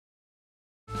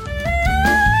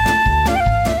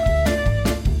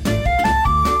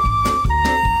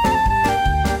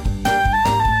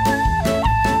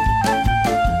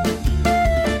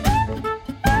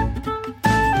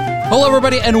Hello,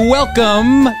 everybody, and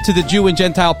welcome to the Jew and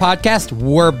Gentile podcast.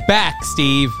 We're back,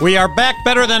 Steve. We are back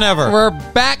better than ever. We're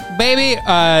back, baby.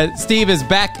 Steve is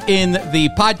back in the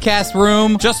podcast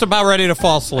room. Just about ready to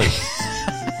fall asleep.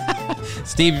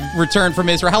 Steve returned from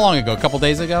Israel. How long ago? A couple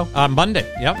days ago? Monday,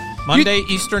 yep. Monday,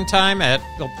 Eastern time.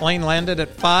 The plane landed at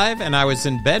 5, and I was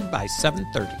in bed by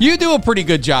 7:30. You do a pretty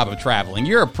good job of traveling.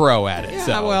 You're a pro at it. Yeah,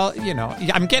 so. well, you know,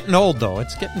 I'm getting old, though.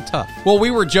 It's getting tough. Well, we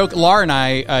were joking. Laura and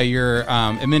I, your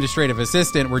administrative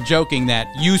assistant, were joking that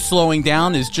you slowing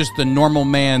down is just the normal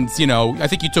man's, I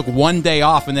think you took one day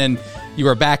off, and then you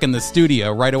were back in the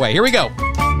studio right away. Here we go.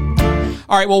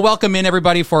 All right, well, welcome in,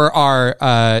 everybody, for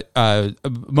our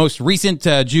most recent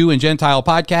Jew and Gentile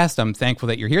podcast. I'm thankful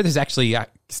that you're here. This is actually,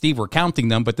 Steve, we're counting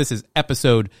them, but this is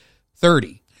episode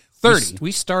 30. 30.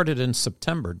 We started in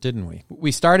September, didn't we?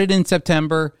 We started in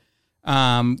September, give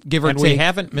or take. And we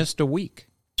haven't missed a week.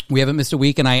 We haven't missed a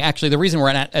week, and the reason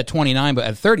we're at 29, but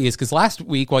at 30 is because last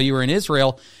week, while you were in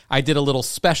Israel, I did a little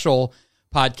special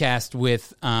podcast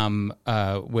with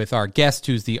our guest,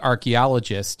 who's the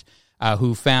archaeologist,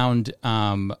 who found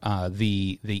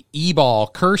the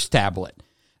Ebal curse tablet.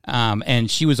 And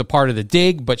she was a part of the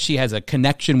dig, but she has a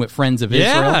connection with Friends of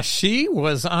Israel. Yeah, she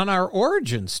was on our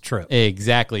Origins trip.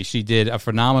 Exactly. She did a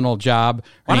phenomenal job.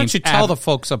 Why don't you tell the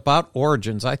folks about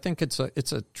Origins? I think it's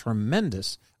a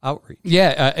tremendous outreach.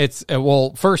 Yeah,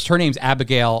 first, her name's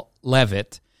Abigail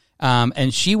Levitt,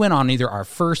 and she went on either our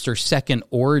first or second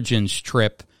Origins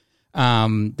trip.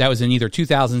 That was in either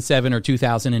 2007 or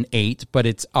 2008,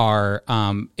 but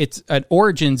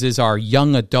Origins is our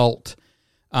young adult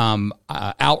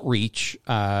outreach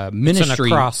ministry. It's an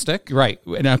acrostic. Right.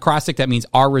 An acrostic that means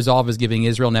our resolve is giving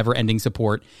Israel never-ending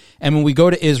support. And when we go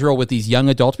to Israel with these young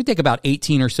adults, we take about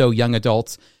 18 or so young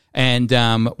adults, and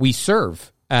we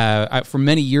serve. For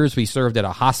many years, we served at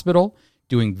a hospital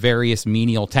doing various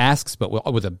menial tasks,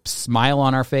 but with a smile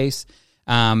on our face.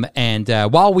 And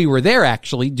while we were there,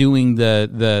 actually doing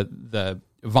the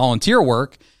volunteer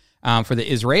work for the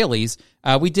Israelis,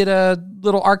 we did a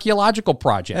little archaeological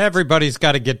project. Everybody's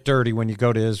got to get dirty when you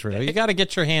go to Israel. You got to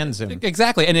get your hands in.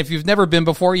 Exactly. And if you've never been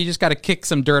before, you just got to kick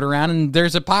some dirt around, and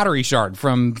there's a pottery shard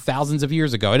from thousands of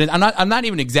years ago. And I'm not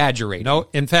even exaggerating. No,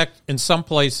 in fact, in some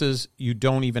places you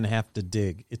don't even have to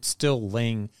dig. It's still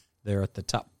laying there at the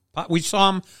top. We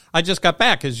saw them. I just got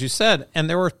back, as you said, and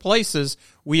there were places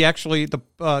we actually,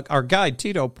 our guide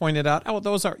Tito pointed out. Oh,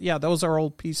 those are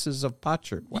old pieces of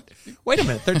potsherd. What? Wait a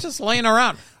minute, they're just laying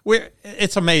around.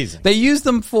 It's amazing. They use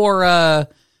them for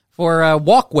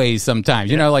walkways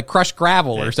sometimes. Like crushed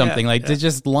gravel or something. They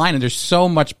just line, and there's so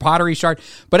much pottery shard.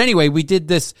 But anyway, we did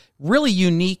this really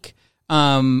unique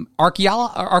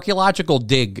archaeological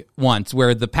dig once,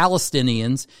 where the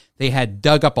Palestinians, they had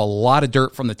dug up a lot of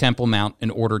dirt from the Temple Mount in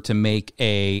order to make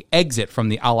a exit from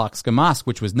the Al-Aqsa Mosque,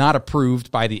 which was not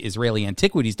approved by the Israeli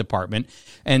Antiquities Department.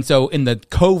 And so in the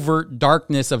covert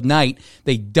darkness of night,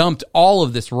 they dumped all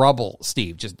of this rubble,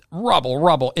 Steve, just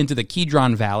rubble into the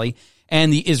Kidron Valley.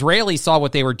 And the Israelis saw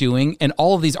what they were doing, and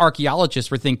all of these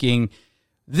archaeologists were thinking,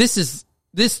 this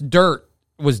dirt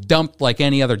was dumped like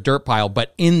any other dirt pile,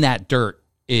 but in that dirt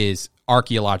is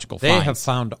archaeological finds. They have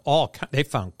found they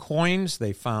found coins,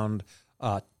 they found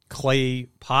clay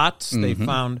pots, they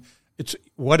found, it's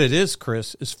what it is,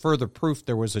 Chris, is further proof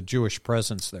there was a Jewish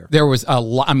presence there. There was a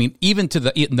lot. I mean, even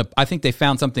to I think they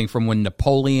found something from when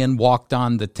Napoleon walked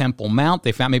on the Temple Mount.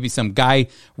 They found maybe some guy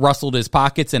rustled his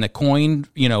pockets and a coin,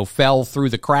 fell through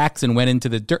the cracks and went into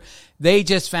the dirt. They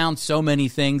just found so many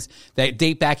things that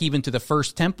date back even to the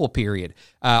first temple period,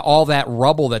 all that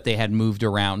rubble that they had moved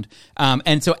around.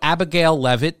 And so Abigail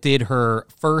Levitt did her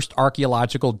first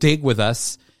archaeological dig with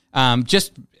us.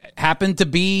 Just happened to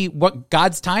be what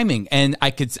God's timing. And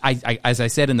I as I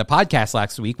said in the podcast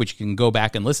last week, which you can go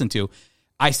back and listen to,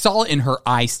 I saw it in her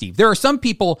eye, Steve. There are some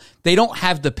people, they don't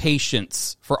have the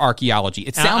patience for archaeology.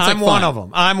 It sounds like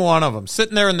fun. I'm one of them.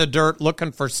 Sitting there in the dirt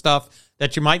looking for stuff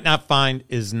that you might not find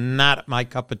is not my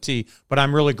cup of tea, but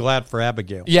I'm really glad for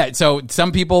Abigail. Yeah, so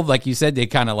some people, like you said, they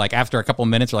kind of like after a couple of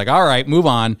minutes are like, all right, move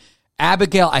on.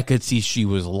 Abigail, I could see she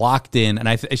was locked in,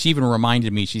 and she even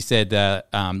reminded me, she said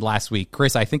last week,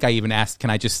 Chris, I think I even asked,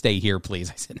 can I just stay here, please?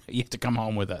 I said, no, you have to come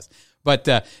home with us. But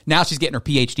now she's getting her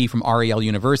PhD from Ariel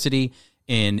University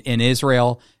in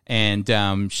Israel,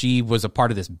 and she was a part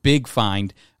of this big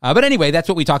find. But anyway, that's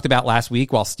what we talked about last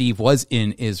week while Steve was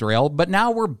in Israel. But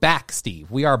now we're back, Steve.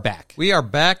 We are back. We are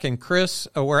back, and Chris,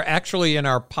 we're actually in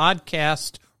our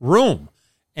podcast room.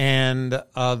 And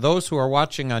those who are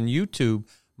watching on YouTube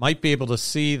might be able to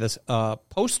see the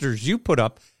posters you put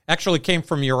up actually came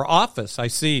from your office. I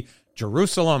see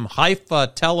Jerusalem,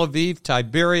 Haifa, Tel Aviv,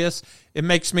 Tiberias. It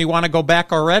makes me want to go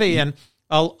back already. And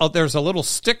there's a little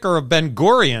sticker of Ben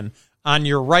Gurion on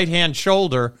your right-hand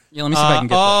shoulder. Yeah, let me see if I can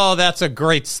get that. Oh, that's a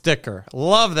great sticker.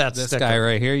 Love that This sticker. guy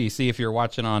right here. You see, if you're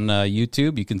watching on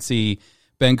YouTube, you can see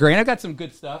Ben Gurion. I've got some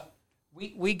good stuff.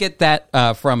 We get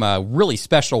that from a really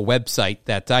special website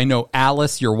that I know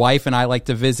Alice, your wife, and I like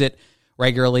to visit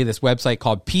regularly. This website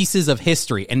called Pieces of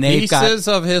History, and they've Pieces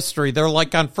of History. They're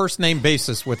like on first name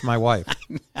basis with my wife.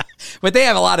 but they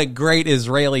have a lot of great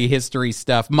Israeli history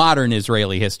stuff, modern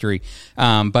Israeli history.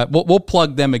 But we'll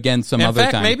plug them again some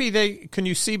other time. Maybe can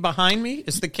you see behind me?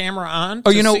 Is the camera on?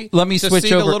 Oh, let me switch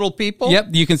see over. The little people. Yep,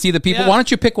 you can see the people. Yeah. Why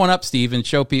don't you pick one up, Steve, and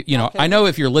show people? Okay. I know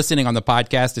if you're listening on the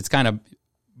podcast, it's kind of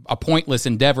a pointless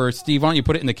endeavor. Steve, why don't you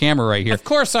put it in the camera right here? Of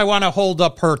course, I want to hold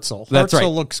up Herzl. That's Herzl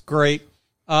right. looks great.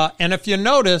 And if you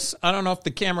notice, I don't know if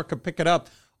the camera could pick it up,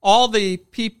 all the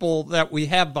people that we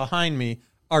have behind me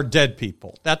are dead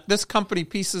people. That this company,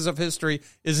 Pieces of History,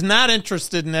 is not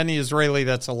interested in any Israeli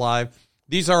that's alive.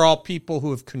 These are all people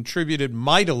who have contributed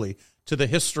mightily to the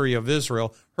history of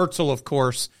Israel. Herzl, of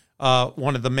course,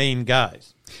 one of the main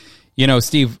guys.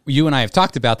 Steve, you and I have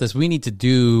talked about this. We need to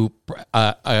do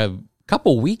a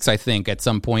couple weeks, I think, at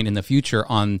some point in the future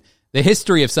on the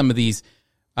history of some of these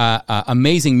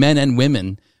amazing men and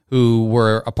women who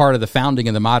were a part of the founding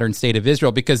of the modern state of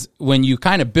Israel, because when you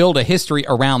kind of build a history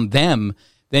around them,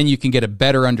 then you can get a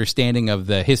better understanding of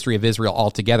the history of Israel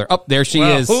altogether. Oh, there she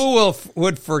is. Who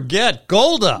would forget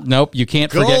Golda? Nope, you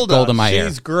can't forget Golda Meir.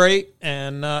 She's great,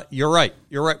 and you're right.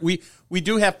 You're right. We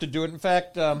do have to do it. In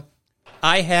fact,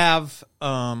 I have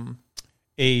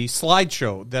a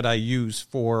slideshow that I use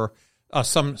for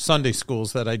some Sunday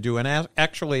schools that I do, and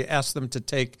actually ask them to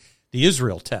take the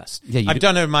Israel test. Yeah, I've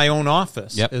done it in my own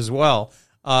office Yep. as well.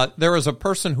 There was a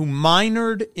person who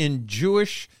minored in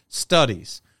Jewish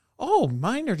studies. Oh,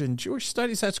 minored in Jewish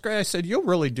studies? That's great. I said, you'll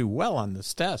really do well on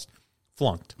this test.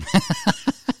 Flunked.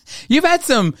 You've had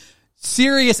some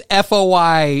serious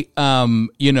FOI, men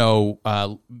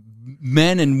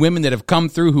and women that have come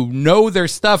through who know their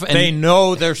stuff. And They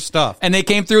know their stuff. And they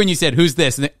came through and you said, who's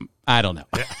this? And I don't know.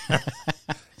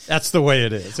 That's the way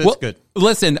it is. It's good.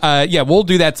 Listen, we'll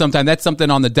do that sometime. That's something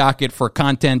on the docket for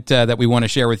content that we want to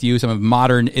share with you, some of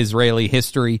modern Israeli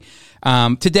history.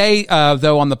 Today,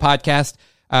 though, on the podcast,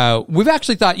 we've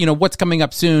actually thought, what's coming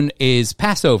up soon is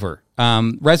Passover.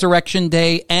 Resurrection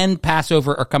Day and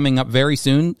Passover are coming up very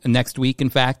soon, next week, in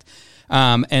fact.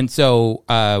 And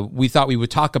so we thought we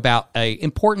would talk about an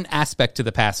important aspect to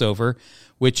the Passover,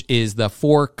 which is the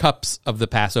 4 cups of the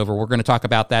Passover. We're going to talk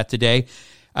about that today.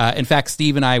 In fact,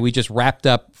 Steve and I, we just wrapped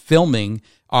up filming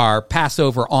our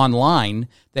Passover online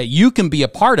that you can be a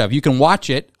part of. You can watch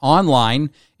it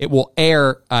online. It will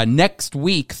air next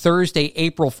week, Thursday,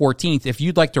 April 14th. If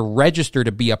you'd like to register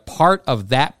to be a part of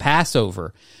that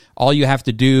Passover, all you have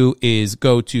to do is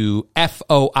go to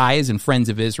FOI, as in Friends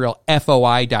of Israel,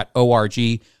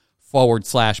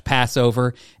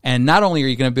 foi.org/Passover. And not only are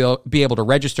you going to be able to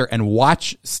register and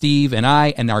watch Steve and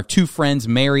I and our 2 friends,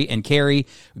 Mary and Carrie,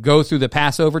 go through the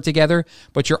Passover together,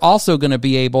 but you're also going to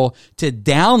be able to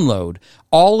download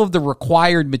all of the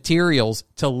required materials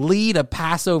to lead a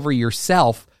Passover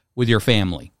yourself with your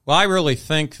family. Well, I really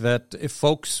think that if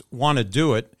folks want to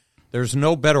do it, there's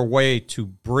no better way to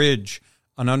bridge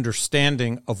an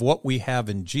understanding of what we have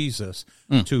in Jesus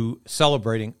to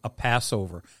celebrating a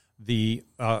Passover. In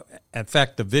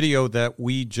fact, the video that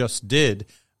we just did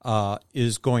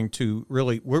is going to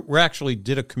really. We actually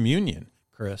did a communion,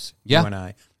 Chris, you and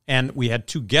I, and we had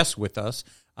 2 guests with us.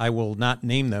 I will not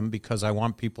name them because I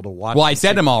want people to watch. Well, I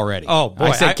said them already. Oh, boy.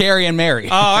 I said Carrie and Mary.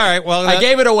 Oh, all right. Well, I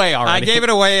gave it away already. I gave it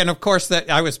away, and of course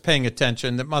that I was paying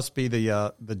attention. That must be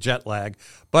the jet lag.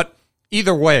 But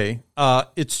either way,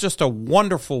 it's just a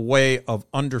wonderful way of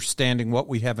understanding what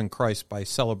we have in Christ by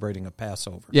celebrating a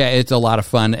Passover. Yeah, it's a lot of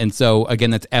fun. And so,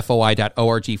 again, that's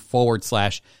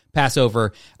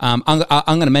foi.org/Passover. I'm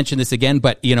going to mention this again,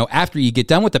 but, after you get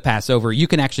done with the Passover, you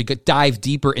can actually dive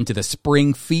deeper into the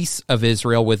spring feasts of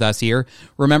Israel with us here.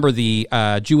 Remember, the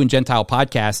Jew and Gentile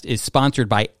podcast is sponsored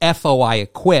by FOI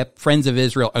Equip, Friends of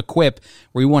Israel Equip,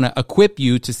 where we want to equip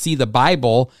you to see the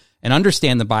Bible and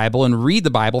understand the Bible and read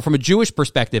the Bible from a Jewish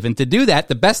perspective. And to do that,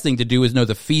 the best thing to do is know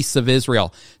the feasts of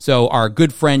Israel. So our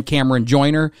good friend Cameron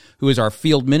Joyner, who is our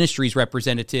field ministries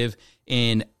representative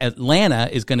in Atlanta,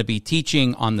 is going to be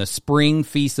teaching on the spring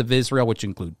feasts of Israel, which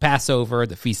include Passover,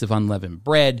 the Feast of Unleavened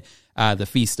Bread, the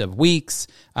Feast of Weeks,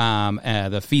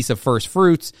 the Feast of First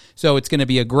Fruits. So it's going to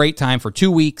be a great time for 2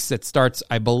 weeks. It starts,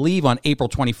 I believe, on April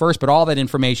 21st, but all that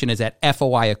information is at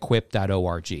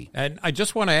foiequip.org. And I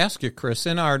just want to ask you, Chris,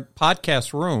 in our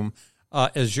podcast room,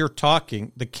 as you're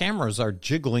talking, the cameras are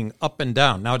jiggling up and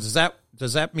down. Now, does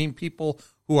that mean people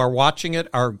who are watching it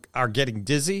are getting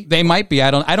dizzy? They might be.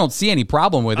 I don't see any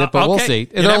problem with it, but we'll see.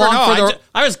 You never know.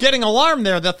 I was getting alarmed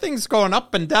there. The thing's going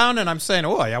up and down, and I'm saying,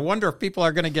 "Oh, I wonder if people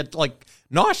are going to get like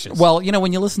nauseous." Well,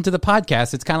 when you listen to the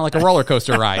podcast, it's kind of like a roller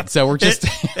coaster ride. So we're just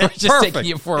taking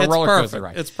you for a roller coaster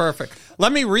ride. It's perfect.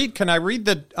 Let me read. Can I read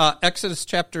the Exodus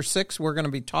chapter 6? We're going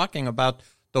to be talking about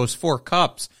those 4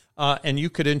 cups, and you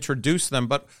could introduce them.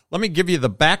 But let me give you the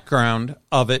background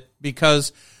of it,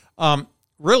 because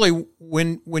really,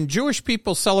 when Jewish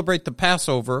people celebrate the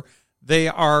Passover, they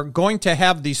are going to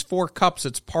have these 4 cups.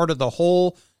 It's part of the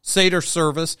whole Seder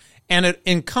service, and it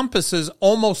encompasses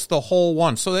almost the whole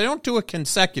one. So they don't do it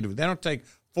consecutive. They don't take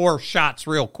 4 shots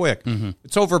real quick. Mm-hmm.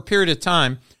 It's over a period of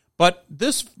time. But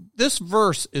this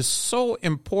verse is so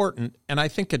important, and I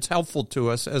think it's helpful to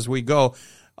us as we go.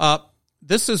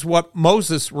 This is what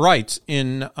Moses writes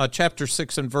in chapter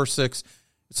 6 and verse 6.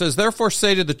 It says, "Therefore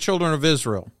say to the children of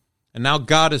Israel," and now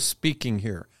God is speaking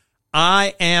here,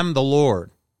 "I am the Lord.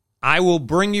 I will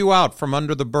bring you out from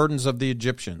under the burdens of the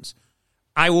Egyptians.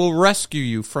 I will rescue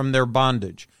you from their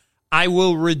bondage. I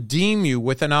will redeem you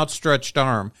with an outstretched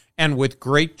arm and with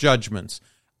great judgments.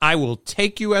 I will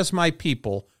take you as my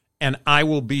people, and I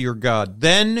will be your God.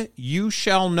 Then you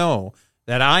shall know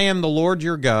that I am the Lord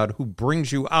your God, who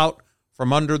brings you out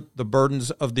from under the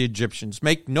burdens of the Egyptians."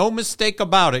 Make no mistake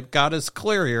about it. God is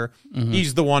clear here. Mm-hmm.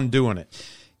 He's the one doing it.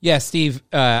 Yeah, Steve,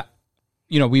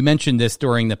 we mentioned this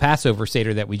during the Passover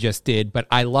Seder that we just did, but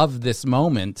I love this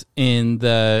moment in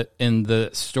the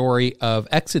story of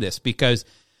Exodus, because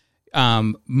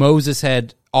Moses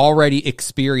had already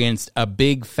experienced a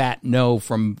big fat no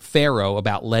from Pharaoh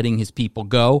about letting his people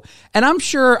go. And I'm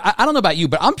sure, I don't know about you,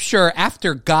 but I'm sure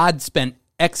after God spent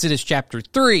Exodus chapter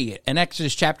 3 and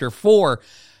Exodus chapter 4,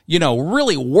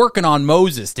 really working on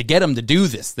Moses to get him to do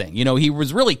this thing. He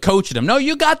was really coaching him. "No,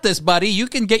 you got this, buddy. You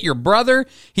can get your brother.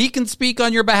 He can speak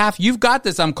on your behalf. You've got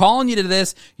this. I'm calling you to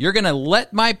this. You're going to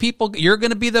let my people, you're going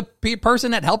to be the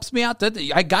person that helps me out.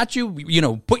 I got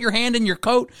you. Put your hand in your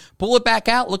coat, pull it back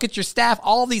out, look at your staff,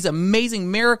 all these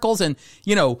amazing miracles." And,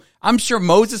 I'm sure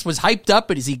Moses was hyped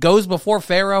up as he goes before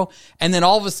Pharaoh. And then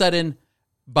all of a sudden,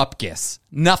 bupkis,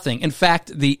 nothing. In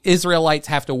fact, the Israelites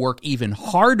have to work even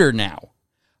harder now.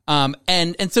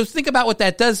 And so think about what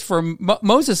that does for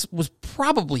Moses. Was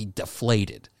probably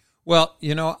deflated. Well,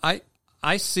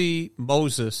 I see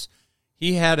Moses.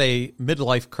 He had a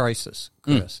midlife crisis,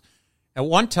 Chris. At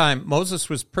one time, Moses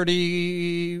was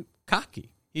pretty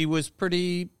cocky. He was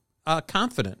pretty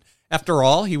confident. After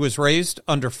all, he was raised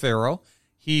under Pharaoh.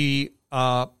 He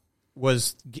had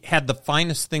the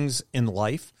finest things in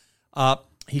life.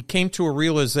 He came to a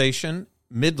realization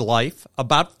midlife,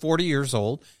 about 40 years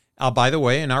old. By the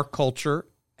way, in our culture,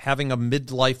 having a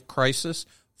midlife crisis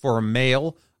for a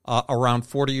male around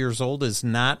 40 years old is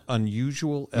not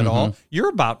unusual at all. You're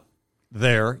about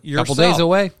there yourself. Couple days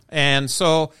away. And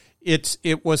so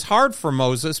it was hard for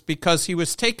Moses, because he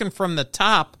was taken from the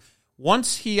top.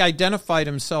 Once he identified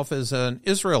himself as an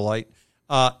Israelite,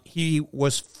 he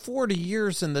was 40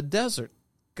 years in the desert.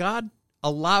 God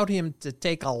allowed him to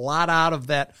take a lot out of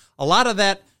that. A lot of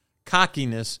that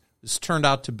cockiness has turned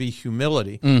out to be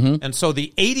humility. Mm-hmm. And so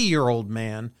the 80-year-old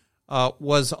man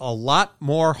was a lot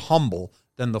more humble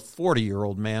than the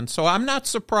 40-year-old man. So I'm not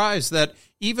surprised that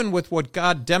even with what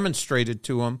God demonstrated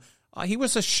to him, he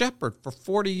was a shepherd for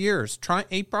 40 years.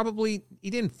 He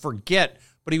didn't forget,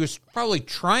 but he was probably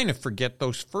trying to forget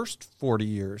those first 40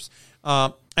 years.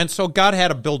 And so God had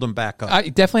to build him back up. I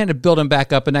definitely had to build him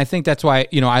back up, and I think that's why,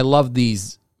 I love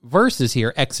these verses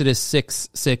here, Exodus 6,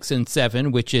 6, and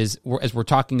 7, which is, as we're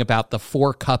talking about the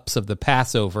 4 cups of the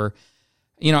Passover.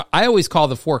 I always call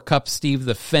the 4 cups, Steve,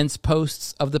 the fence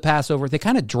posts of the Passover. They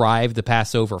kind of drive the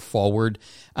Passover forward.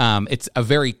 It's a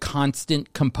very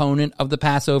constant component of the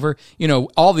Passover.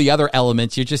 All the other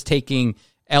elements, you're just taking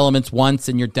elements once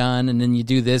and you're done, and then you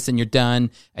do this and you're done,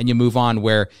 and you move on,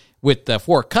 where with the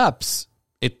 4 cups,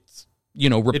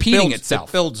 repeating itself.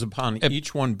 It builds upon,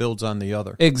 each one builds on the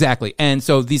other. Exactly. And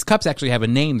so these cups actually have a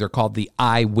name. They're called the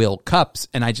I will cups.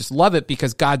 And I just love it,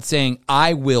 because God's saying,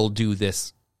 I will do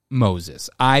this, Moses.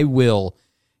 I will,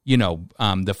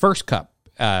 the first cup,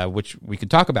 which we can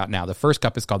talk about now. The first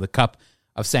cup is called the cup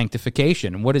of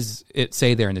sanctification. And what does it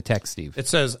say there in the text, Steve? It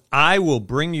says, I will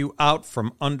bring you out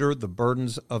from under the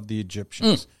burdens of the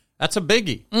Egyptians. That's a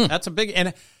biggie. That's a biggie.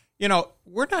 And,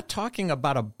 we're not talking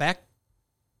about a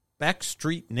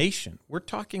backstreet nation. We're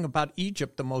talking about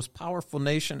Egypt, the most powerful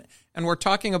nation, and we're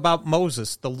talking about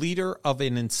Moses, the leader of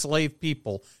an enslaved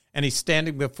people, and he's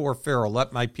standing before Pharaoh,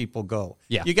 "Let my people go."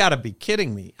 Yeah. You got to be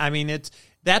kidding me. I mean,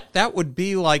 That would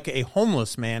be like a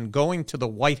homeless man going to the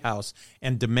White House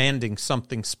and demanding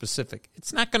something specific.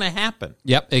 It's not going to happen.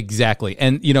 Yep, exactly.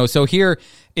 And, so here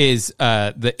is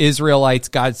the Israelites,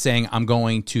 God saying, I'm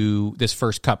going to this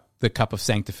first cup, the cup of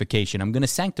sanctification. I'm going to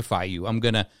sanctify you. I'm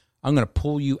going to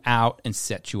pull you out and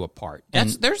set you apart.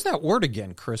 There's that word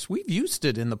again, Chris. We've used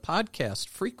it in the podcast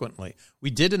frequently. We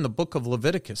did in the book of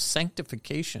Leviticus,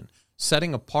 sanctification,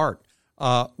 setting apart.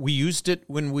 We used it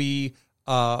when we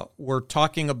were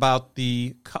talking about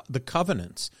the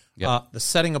covenants, the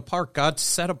setting apart. God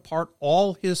set apart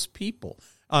all his people.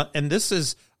 And this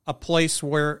is a place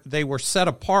where they were set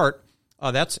apart.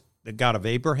 That's the God of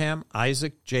Abraham,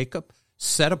 Isaac, Jacob,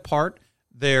 set apart.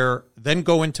 They're then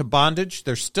go into bondage.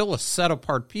 They're still a set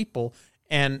apart people.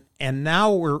 And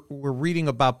now we're reading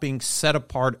about being set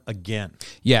apart again.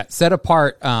 Yeah, set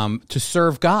apart to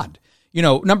serve God.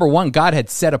 Number one, God had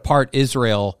set apart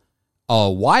Israel a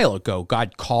while ago.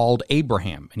 God called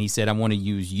Abraham, and he said, I want to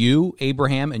use you,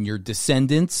 Abraham, and your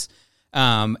descendants.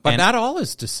 But not all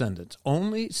his descendants,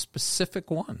 only specific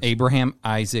ones. Abraham,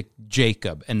 Isaac,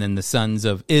 Jacob, and then the sons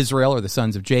of Israel, or the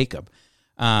sons of Jacob,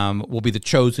 will be the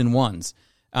chosen ones.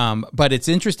 But it's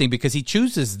interesting because he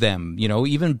chooses them,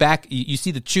 even back, you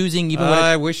see the choosing. Even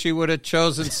I wish he would have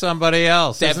chosen somebody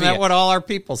else. Isn't that what all our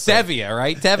people say? Tevye,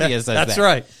 right? Tevye says That's that.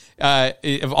 right.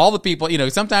 Of all the people,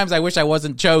 sometimes I wish I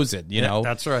wasn't chosen,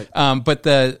 That's right.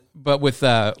 But with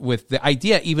the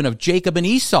idea even of Jacob and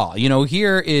Esau,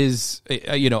 here is,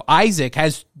 Isaac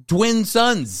has twin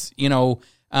sons,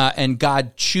 and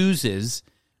God chooses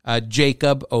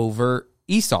Jacob over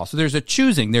Esau. So there's a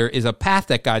choosing. There is a path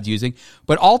that God's using.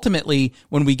 But ultimately,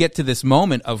 when we get to this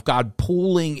moment of God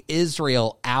pulling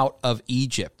Israel out of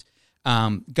Egypt,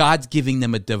 God's giving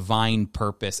them a divine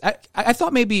purpose. I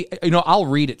thought maybe, I'll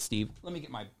read it, Steve. Let me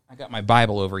I got my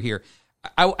Bible over here.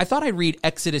 I thought I'd read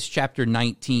Exodus chapter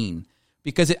 19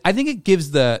 because I think it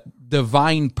gives the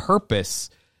divine purpose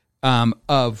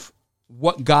of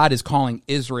what God is calling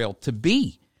Israel to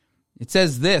be. It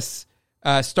says this,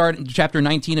 start in chapter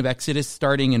 19 of Exodus,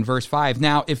 starting in verse 5.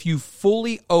 Now, if you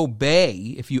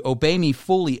obey me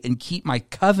fully and keep my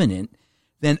covenant,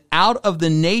 then out of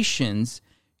the nations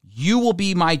you will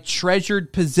be my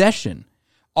treasured possession.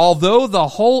 Although the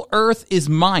whole earth is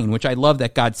mine, which I love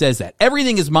that God says that.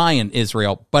 Everything is mine,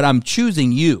 Israel, but I'm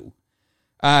choosing you.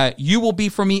 You will be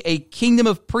for me a kingdom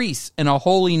of priests and a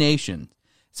holy nation.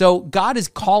 So God is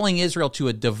calling Israel to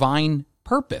a divine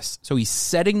purpose. So he's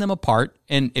setting them apart.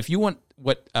 And if you want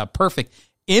what a perfect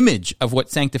image of what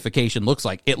sanctification looks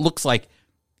like, it looks like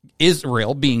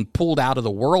Israel being pulled out of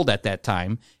the world at that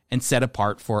time and set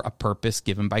apart for a purpose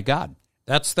given by God.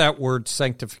 That's that word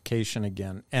sanctification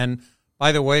again. And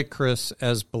by the way, Chris,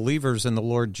 as believers in the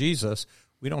Lord Jesus,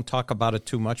 we don't talk about it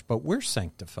too much, but we're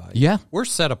sanctified. Yeah. We're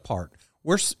set apart.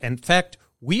 In fact,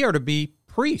 we are to be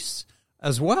priests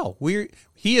as well.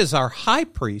 He is our high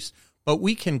priest, but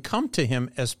we can come to him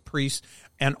as priests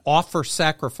and offer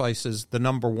sacrifices, the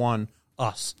number one,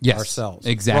 us, ourselves.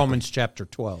 Exactly. Romans chapter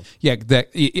 12. Yeah,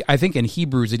 I think in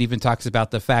Hebrews it even talks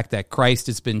about the fact that Christ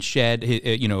has been shed,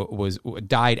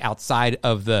 died outside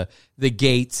of the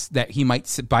gates, that he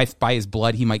might, by his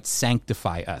blood, he might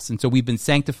sanctify us. And so we've been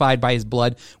sanctified by his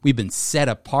blood. We've been set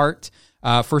apart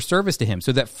for service to him.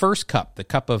 So that first cup, the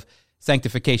cup of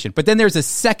sanctification. But then there's a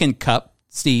second cup,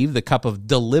 Steve, the cup of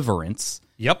deliverance.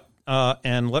 Yep.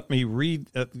 And let me reread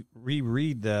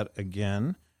that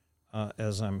again.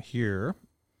 As I'm here,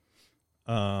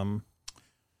 I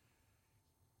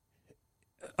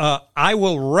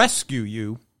will rescue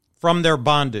you from their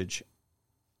bondage.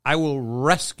 I will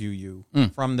rescue you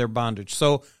from their bondage.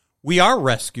 So we are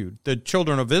rescued. The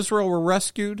children of Israel were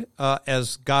rescued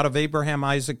as God of Abraham,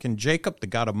 Isaac, and Jacob, the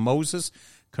God of Moses,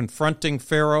 confronting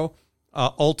Pharaoh,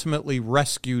 ultimately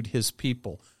rescued his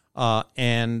people.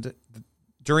 And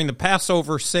during the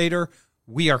Passover Seder,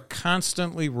 we are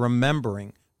constantly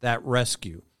remembering that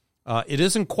rescue. It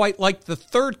isn't quite like the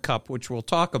third cup, which we'll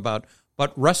talk about,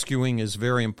 but rescuing is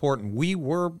very important. We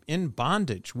were in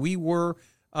bondage. We were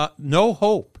no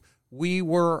hope. We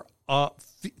were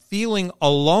feeling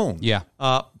alone. Yeah.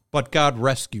 But God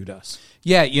rescued us.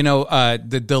 Yeah,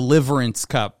 the deliverance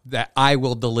cup, that I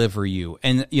will deliver you.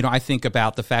 And, I think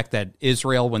about the fact that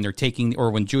Israel, when they're taking,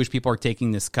 or when Jewish people are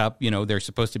taking this cup, they're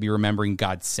supposed to be remembering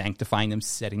God sanctifying them,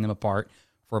 setting them apart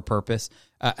for a purpose,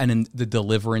 and then the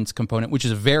deliverance component, which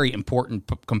is a very important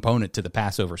component to the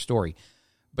Passover story.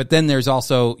 But then there's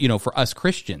also, for us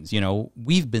Christians,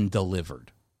 we've been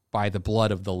delivered by the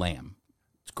blood of the Lamb.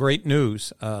 It's great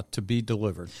news to be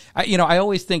delivered. I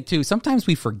always think, too, sometimes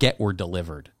we forget we're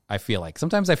delivered, I feel like.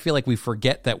 Sometimes I feel like we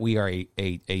forget that we are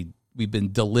we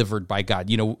been delivered by God.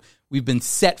 We've been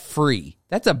set free.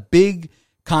 That's a big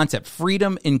concept,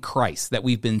 freedom in Christ, that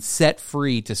we've been set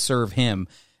free to serve him.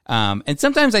 And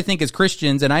sometimes I think as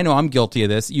Christians, and I know I'm guilty of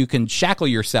this, you can shackle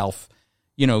yourself.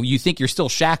 You think you're still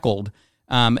shackled,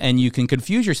 and you can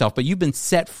confuse yourself, but you've been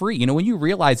set free. When you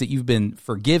realize that you've been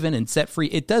forgiven and set free,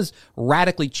 it does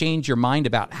radically change your mind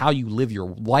about how you live your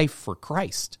life for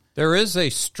Christ. There is a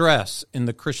stress in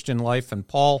the Christian life, and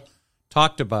Paul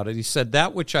talked about it. He said,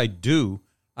 that which I do,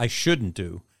 I shouldn't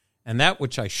do, and that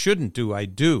which I shouldn't do, I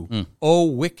do. O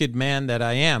wicked man that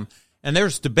I am. And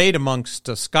there's debate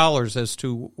amongst scholars as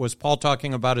to, was Paul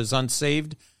talking about his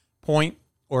unsaved point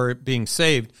or being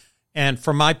saved? And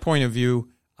from my point of view,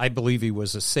 I believe he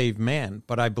was a saved man,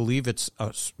 but I believe it's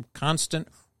a constant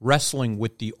wrestling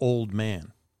with the old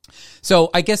man. So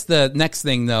I guess the next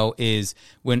thing, though, is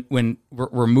when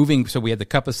we're moving, so we had the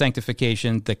cup of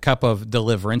sanctification, the cup of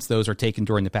deliverance, those are taken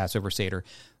during the Passover Seder.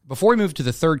 Before we move to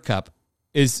the third cup,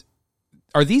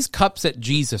 are these cups that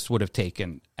Jesus would have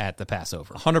taken at the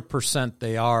Passover? 100%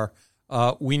 they are.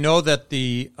 We know that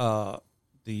the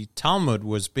Talmud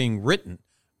was being written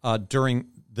during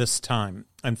this time.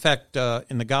 In fact,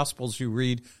 in the Gospels you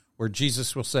read where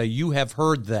Jesus will say, you have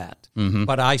heard that,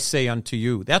 but I say unto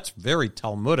you. That's very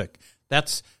Talmudic.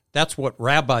 That's what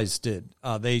rabbis did.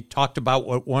 They talked about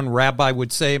what one rabbi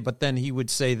would say, but then he would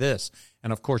say this.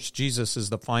 And, of course, Jesus is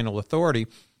the final authority.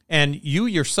 And you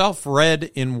yourself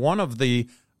read in one of the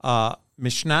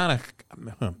Mishnah,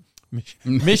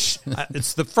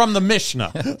 it's from the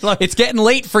Mishnah. It's getting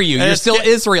late for you. You're still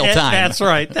Israel time. That's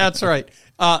right. That's right.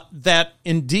 That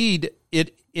indeed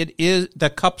it is, the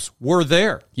cups were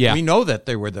there. Yeah. We know that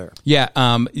they were there. Yeah.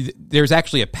 There's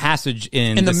actually a passage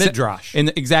in the Midrash.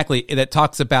 Exactly. That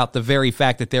talks about the very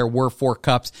fact that there were 4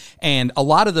 cups. And a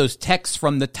lot of those texts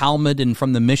from the Talmud and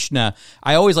from the Mishnah,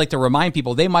 I always like to remind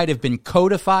people, they might have been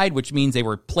codified, which means they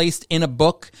were placed in a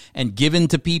book and given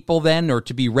to people then, or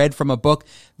to be read from a book.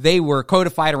 They were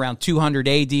codified around 200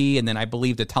 AD, and then I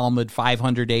believe the Talmud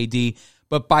 500 AD.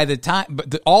 But by the time,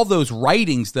 all those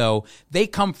writings, though, they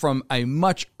come from a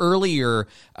much earlier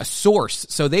source.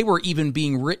 So they were even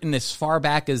being written as far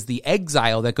back as the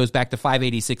exile that goes back to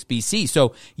 586 BC.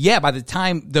 So yeah, by the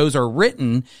time those are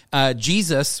written,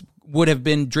 Jesus would have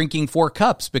been drinking 4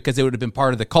 cups because it would have been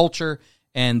part of the culture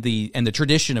and the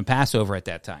tradition of Passover at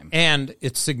that time. And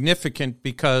it's significant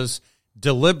because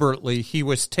deliberately he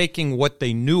was taking what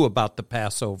they knew about the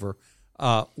Passover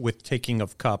with taking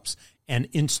of cups and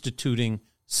instituting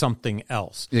something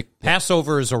else.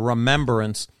 Passover is a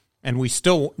remembrance, and we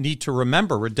still need to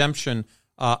remember redemption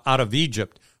out of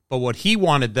Egypt. But what he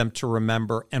wanted them to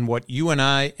remember, and what you and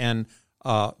I and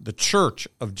the Church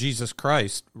of Jesus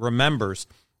Christ remembers,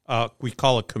 we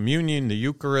call it communion, the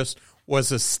Eucharist,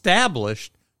 was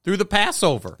established through the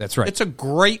Passover. That's right. It's a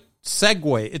great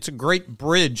segue. It's a great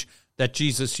bridge that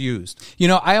Jesus used.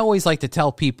 I always like to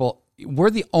tell people,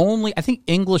 we're the only, I think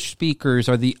English speakers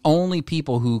are the only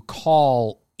people who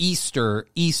call Easter,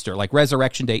 like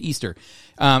Resurrection Day, Easter.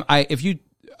 If you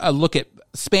look at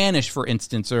Spanish, for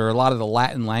instance, or a lot of the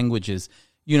Latin languages,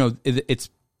 it's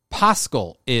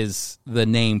Paschal is the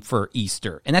name for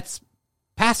Easter, and that's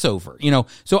Passover.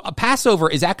 So a Passover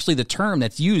is actually the term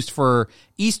that's used for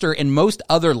Easter in most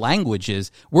other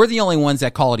languages. We're the only ones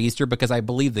that call it Easter because I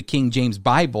believe the King James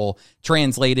Bible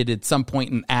translated at some point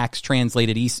in Acts,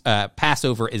 translated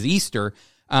Passover as Easter.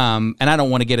 And I don't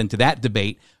want to get into that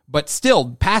debate, but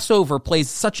still, Passover plays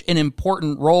such an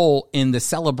important role in the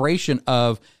celebration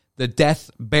of the death,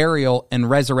 burial, and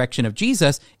resurrection of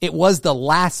Jesus. It was the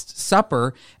Last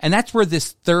Supper, and that's where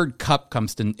this third cup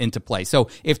comes into play. So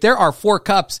if there are 4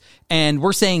 cups, and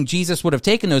we're saying Jesus would have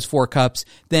taken those 4 cups,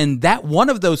 then that one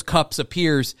of those cups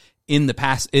appears in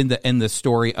the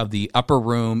story of the upper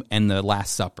room and the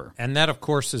Last Supper. And that, of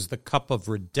course, is the cup of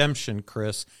redemption,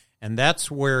 Chris, and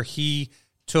that's where he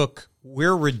took,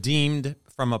 we're redeemed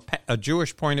from a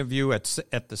Jewish point of view at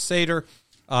the Seder.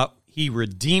 He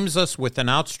redeems us with an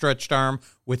outstretched arm,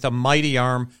 with a mighty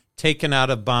arm, taken out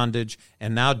of bondage,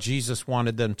 and now Jesus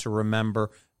wanted them to remember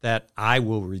that I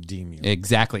will redeem you.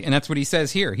 Exactly, and that's what he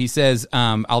says here. He says,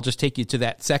 I'll just take you to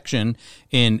that section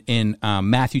in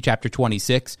Matthew chapter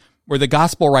 26, where the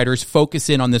gospel writers focus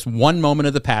in on this one moment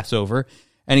of the Passover,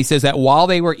 and he says that while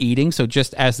they were eating, so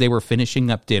just as they were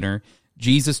finishing up dinner,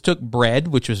 Jesus took bread,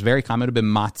 which was very common, to be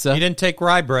matzah. He didn't take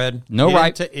rye bread. He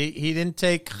didn't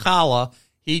take challah.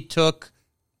 He took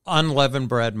unleavened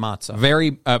bread, matzah.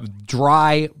 Very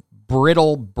dry,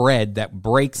 brittle bread that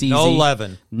breaks easy. No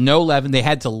leaven. No leaven. They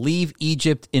had to leave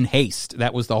Egypt in haste.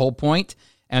 That was the whole point,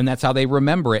 and that's how they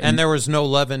remember it. And there was no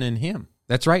leaven in him.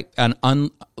 That's right.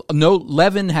 No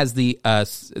leaven has the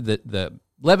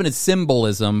leaven is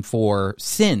symbolism for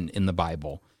sin in the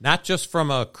Bible. Not just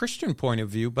from a Christian point of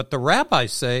view, but the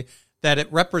rabbis say that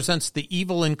it represents the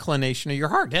evil inclination of your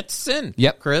heart. That's sin,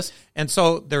 Yep. Chris. And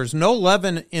so there's no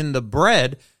leaven in the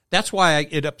bread. That's why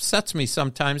it upsets me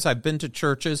sometimes. I've been to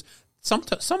churches. Some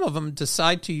of them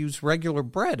decide to use regular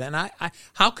bread. And I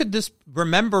how could this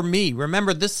remember me?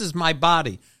 Remember, this is my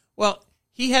body. Well,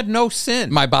 he had no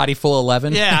sin. My body full of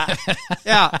leaven? Yeah.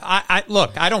 I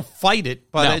look, I don't fight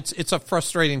it, but No. it's a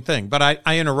frustrating thing. But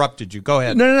I interrupted you. Go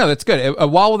ahead. No, that's good.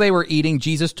 While they were eating,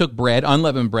 Jesus took bread,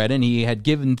 unleavened bread, and he had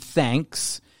given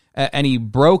thanks, and he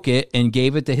broke it and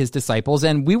gave it to his disciples.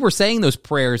 And we were saying those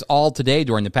prayers all today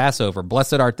during the Passover.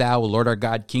 Blessed art thou, O Lord our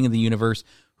God, King of the universe,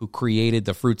 who created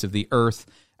the fruits of the earth.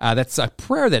 That's a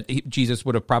prayer that Jesus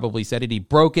would have probably said it. He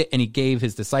broke it and he gave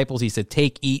his disciples. He said,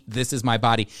 take, eat, this is my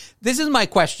body. This is my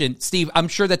question, Steve. I'm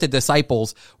sure that the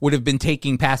disciples would have been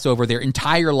taking Passover their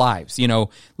entire lives. You know,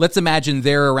 let's imagine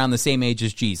they're around the same age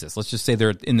as Jesus. Let's just say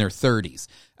they're in their 30s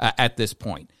at this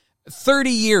point. 30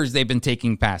 years they've been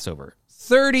taking Passover.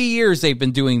 30 years they've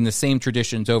been doing the same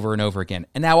traditions over and over again.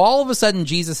 And now all of a sudden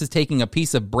Jesus is taking a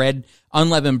piece of bread,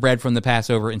 unleavened bread from the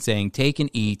Passover, and saying, take and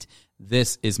eat.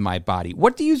 This is my body.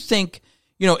 What do you think,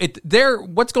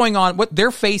 what's going on, what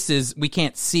their faces we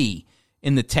can't see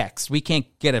in the text. We can't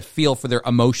get a feel for their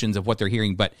emotions of what they're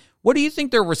hearing. But what do you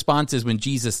think their response is when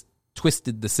Jesus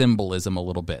twisted the symbolism a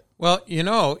little bit? Well,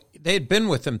 they had been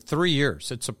with him 3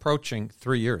 years. It's approaching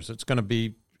 3 years. It's going to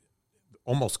be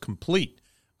almost complete.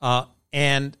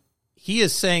 And he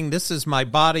is saying, this is my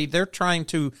body. They're trying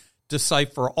to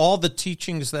decipher all the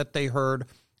teachings that they heard,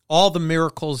 all the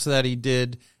miracles that he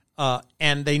did,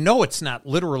 and they know it's not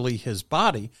literally his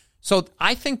body. So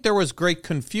I think there was great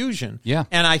confusion. Yeah.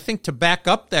 And I think to back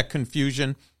up that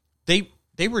confusion, they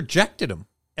rejected him.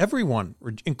 Everyone,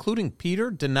 including Peter,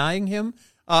 denying him.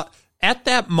 At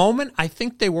that moment, I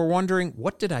think they were wondering,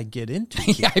 what did I get into?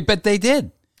 Yeah, I bet they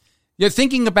did. You're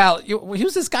thinking about,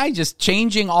 who's this guy just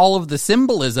changing all of the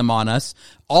symbolism on us,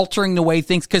 altering the way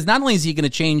things, because not only is he going to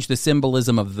change the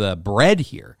symbolism of the bread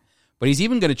here, but he's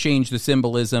even going to change the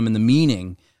symbolism and the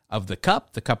meaning of the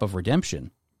cup of redemption.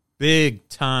 Big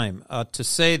time. To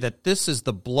say that this is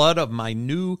the blood of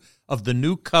the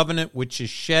new covenant, which is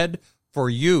shed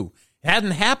for you. It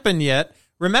hadn't happened yet.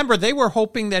 Remember, they were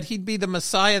hoping that he'd be the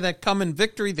Messiah that come in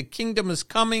victory. The kingdom is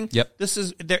coming. Yep.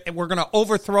 We're going to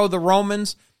overthrow the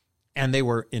Romans. And they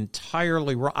were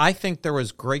entirely wrong. I think there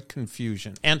was great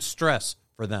confusion and stress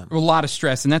for them. A lot of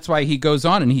stress, and that's why he goes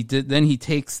on and then he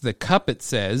takes the cup, it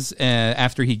says,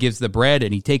 after he gives the bread,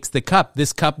 and he takes the cup.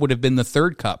 This cup would have been the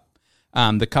third cup,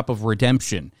 the cup of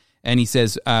redemption. And he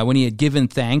says, when he had given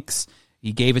thanks,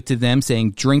 he gave it to them,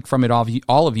 saying, drink from it,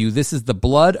 all of you. This is the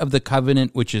blood of the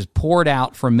covenant, which is poured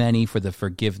out for many for the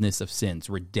forgiveness of sins.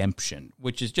 Redemption,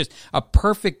 which is just a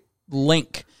perfect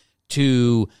link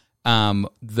to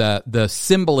the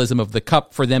symbolism of the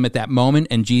cup for them at that moment.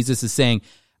 And Jesus is saying,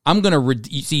 I'm going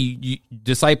to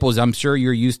disciples, I'm sure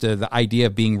you're used to the idea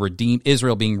of being redeemed,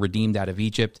 Israel being redeemed out of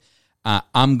Egypt.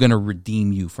 I'm going to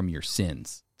redeem you from your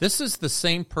sins. This is the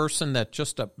same person that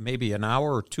just maybe an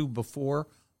hour or two before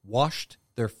washed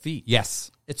their feet.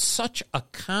 Yes. It's such a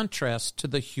contrast to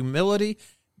the humility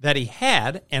that he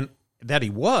had and that he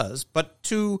was, but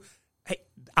to, hey,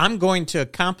 I'm going to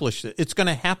accomplish it. It's going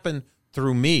to happen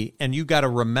through me, and you got to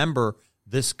remember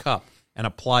this cup and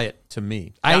apply it to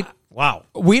me. Wow.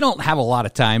 We don't have a lot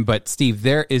of time, but Steve,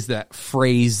 there is that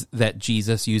phrase that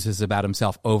Jesus uses about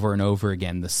himself over and over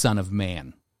again, the Son of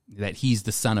Man, that he's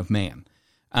the Son of Man.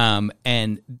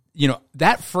 And,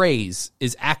 that phrase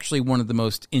is actually one of the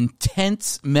most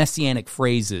intense messianic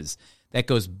phrases that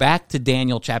goes back to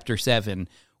Daniel chapter 7,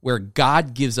 where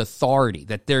God gives authority,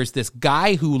 that there's this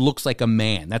guy who looks like a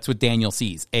man. That's what Daniel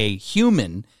sees, a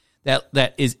human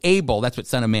that is able, that's what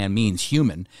Son of Man means,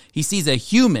 human. He sees a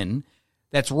human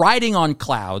that's riding on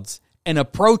clouds and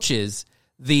approaches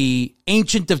the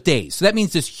Ancient of Days. So that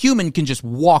means this human can just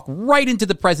walk right into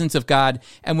the presence of God.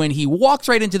 And when he walks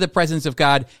right into the presence of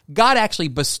God, God actually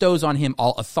bestows on him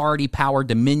all authority, power,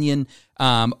 dominion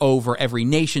over every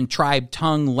nation, tribe,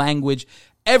 tongue, language,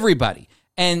 everybody.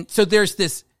 And so there's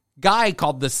this guy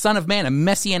called the Son of Man, a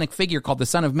messianic figure called the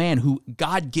Son of Man, who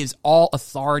God gives all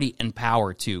authority and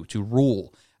power to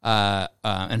rule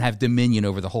and have dominion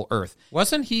over the whole earth.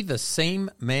 Wasn't he the same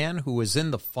man who was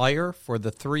in the fire for the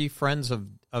three friends of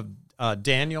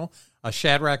Daniel,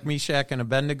 Shadrach, Meshach, and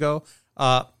Abednego?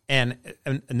 And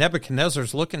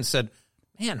Nebuchadnezzar's looking and said,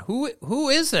 man, who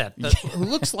is that? Who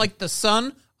looks like the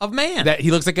Son of Man? That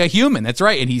he looks like a human. That's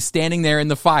right. And he's standing there in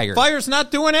the fire. Fire's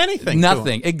not doing anything.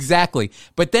 Nothing. Exactly.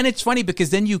 But then it's funny because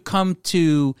then you come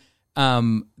to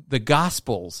the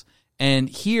Gospels, And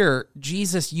here,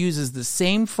 Jesus uses the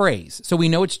same phrase. So we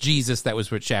know it's Jesus that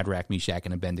was with Shadrach, Meshach,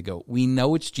 and Abednego. We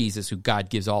know it's Jesus who God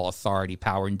gives all authority,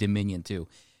 power, and dominion to.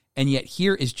 And yet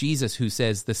here is Jesus who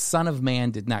says, the Son of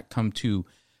Man did not come to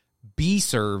be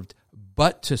served,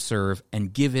 but to serve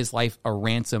and give his life a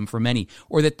ransom for many.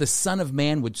 Or that the Son of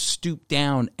Man would stoop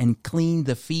down and clean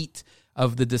the feet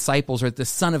of the disciples, or that the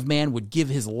Son of Man would give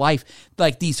his life.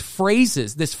 Like these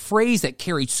phrases, this phrase that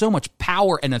carried so much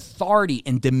power and authority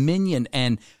and dominion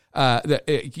and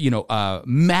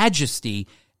majesty,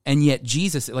 and yet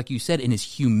Jesus, like you said, in his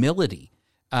humility,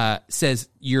 says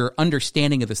your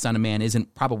understanding of the Son of Man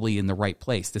isn't probably in the right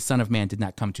place. The Son of Man did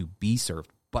not come to be served,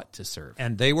 but to serve.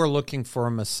 And they were looking for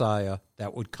a Messiah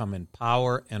that would come in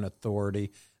power and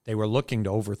authority. They were looking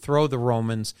to overthrow the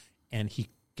Romans, and he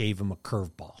gave him a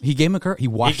curveball. He gave him a curve. He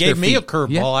gave me a curveball.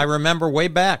 Yeah. I remember way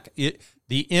back.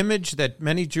 The image that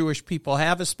many Jewish people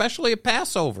have, especially at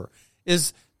Passover,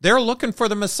 is they're looking for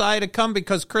the Messiah to come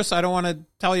because, Chris, I don't want to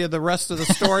tell you the rest of the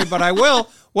story, but I will.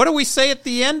 What do we say at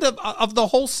the end of the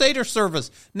whole Seder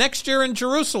service next year in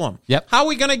Jerusalem? Yep. How are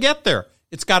we going to get there?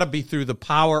 It's got to be through the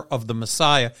power of the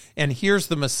Messiah. And here's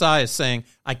the Messiah saying,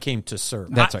 I came to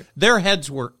serve. That's right. Their heads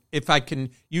were, if I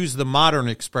can use the modern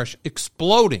expression,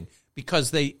 exploding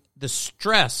because the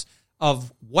stress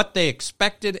of what they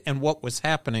expected and what was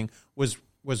happening was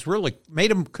really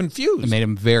made them confused. It made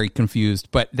them very confused.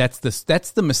 But that's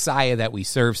the Messiah that we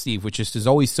serve, Steve, which is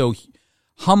always so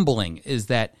humbling, is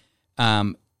that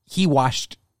he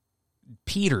washed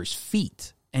Peter's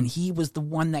feet, and he was the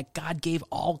one that God gave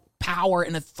all power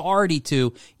and authority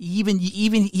to. Even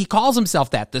he calls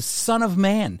himself that, the Son of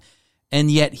Man, and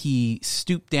yet he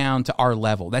stooped down to our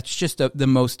level. That's just the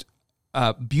most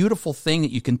beautiful thing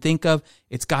that you can think of.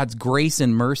 It's God's grace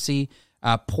and mercy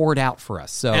poured out for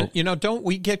us. So, and don't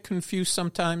we get confused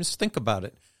sometimes? Think about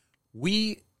it.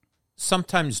 We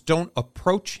sometimes don't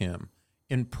approach him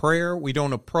in prayer. We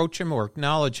don't approach him or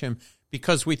acknowledge him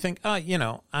because we think,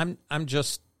 I'm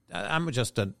just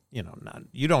a,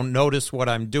 you don't notice what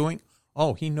I'm doing.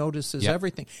 Oh, he notices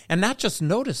everything. And not just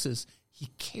notices, he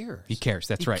cares. He cares.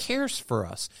 That's right. He cares for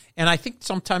us. And I think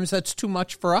sometimes that's too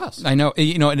much for us. I know.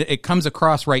 And it comes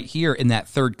across right here in that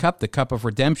third cup, the cup of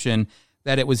redemption,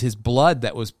 that it was his blood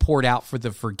that was poured out for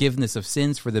the forgiveness of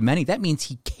sins for the many. That means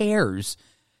he cares.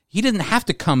 He didn't have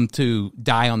to come to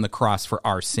die on the cross for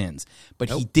our sins, but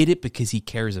he did it because he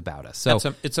cares about us. So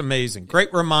it's amazing.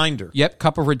 Great reminder. Yep,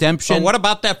 cup of redemption. But what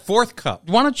about that fourth cup?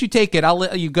 Why don't you take it? I'll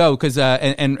let you go because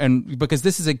and because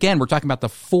this is, again, we're talking about the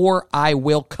 4 I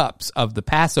will cups of the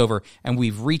Passover, and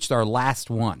we've reached our last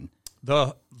one.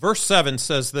 The verse 7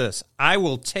 says this: I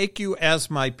will take you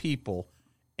as my people,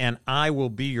 and I will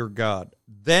be your God.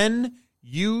 Then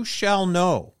you shall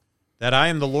know that I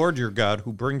am the Lord your God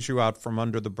who brings you out from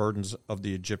under the burdens of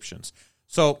the Egyptians.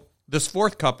 So this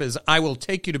fourth cup is, I will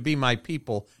take you to be my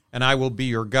people, and I will be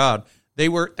your God.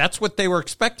 That's what they were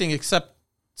expecting, except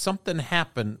something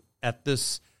happened at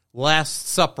this Last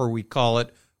Supper, we call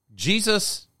it.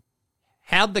 Jesus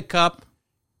had the cup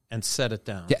and set it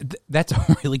down. Yeah, that's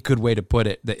a really good way to put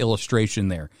it, the illustration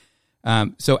there.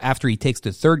 So after he takes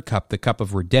the third cup, the cup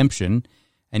of redemption,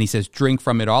 and he says, drink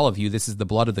from it, all of you. This is the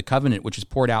blood of the covenant, which is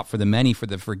poured out for the many for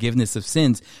the forgiveness of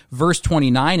sins. Verse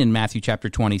 29 in Matthew chapter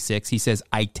 26, he says,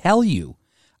 I tell you,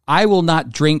 I will not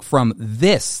drink from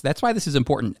this. That's why this is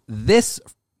important. This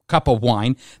cup of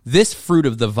wine, this fruit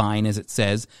of the vine, as it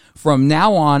says, from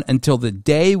now on until the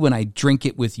day when I drink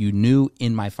it with you new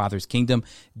in my Father's kingdom.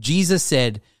 Jesus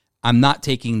said, I'm not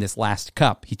taking this last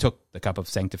cup. He took the cup of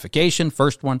sanctification,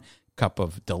 first one, cup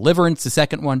of deliverance, the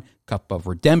second one, cup of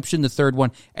redemption, the third one,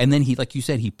 and then he, like you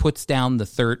said, he puts down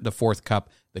the fourth cup,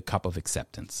 the cup of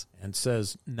acceptance, and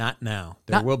says, "Not now.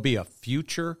 There will be a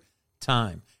future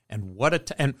time." And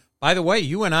and by the way,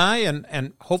 you and I,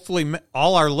 and hopefully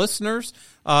all our listeners,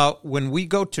 when we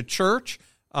go to church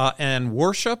and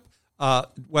worship,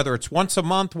 whether it's once a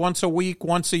month, once a week,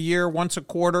 once a year, once a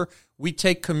quarter, we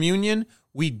take communion.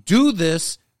 We do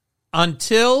this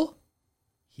until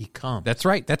he comes. That's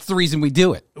right. That's the reason we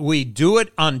do it. We do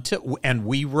it and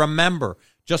we remember.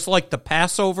 Just like the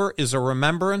Passover is a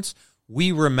remembrance,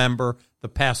 we remember the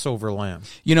Passover lamb.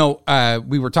 You know,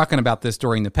 we were talking about this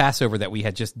during the Passover that we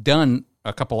had just done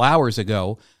a couple hours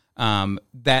ago,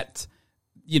 that,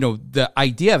 you know, the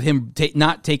idea of him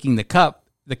not taking the cup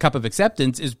of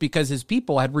acceptance, is because his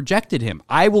people had rejected him.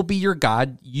 I will be your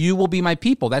God, you will be my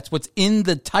people. That's what's in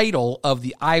the title of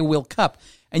the I will cup.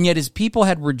 And yet his people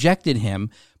had rejected him.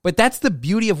 But that's the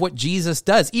beauty of what Jesus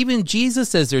does. Even Jesus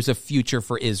says there's a future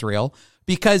for Israel,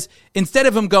 because instead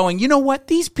of him going, you know what,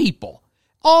 these people,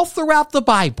 all throughout the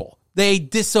Bible, They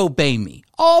disobey me.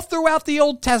 All throughout the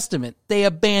Old Testament, they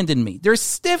abandon me. They're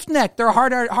stiff-necked. They're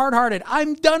hard-hearted.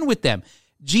 I'm done with them.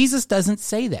 Jesus doesn't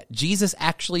say that. Jesus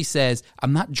actually says,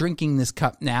 I'm not drinking this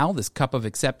cup now, this cup of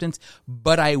acceptance,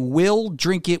 but I will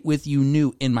drink it with you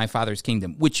new in my Father's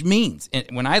kingdom, which means, and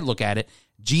when I look at it,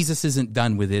 Jesus isn't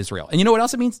done with Israel. And you know what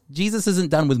else it means? Jesus isn't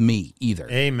done with me either.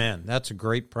 Amen. That's a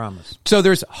great promise. So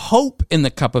there's hope in the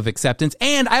cup of acceptance.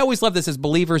 And I always love this as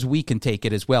believers, we can take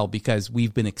it as well because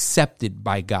we've been accepted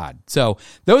by God. So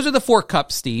those are the 4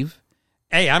 cups, Steve.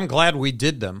 Hey, I'm glad we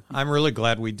did them. I'm really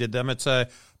glad we did them. It's a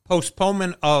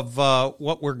postponement of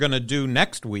what we're going to do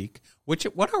next week.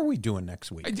 What are we doing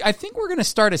next week? I think we're going to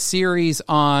start a series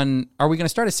on. Are we going to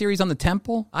start a series on the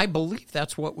temple? I believe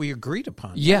that's what we agreed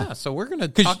upon. Yeah. So we're going to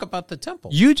talk about the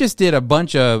temple. You just did a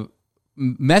bunch of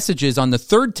messages on the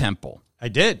third temple. I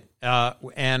did.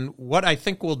 And what I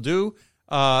think we'll do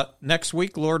next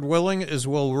week, Lord willing, is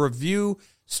we'll review,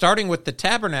 starting with the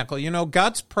tabernacle. You know,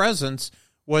 God's presence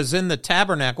was in the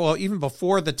tabernacle. Well, even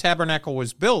before the tabernacle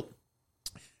was built,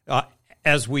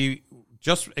 as we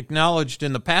just acknowledged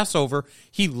in the Passover,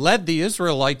 he led the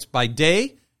Israelites by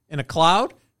day in a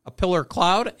cloud, a pillar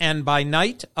cloud, and by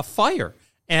night a fire.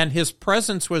 And his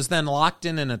presence was then locked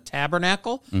in a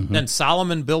tabernacle. Mm-hmm. Then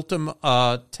Solomon built him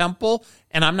a temple.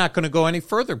 And I'm not going to go any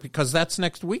further because that's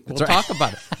next week. We'll talk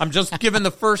about it. I'm just giving the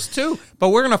first 2. But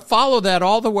we're going to follow that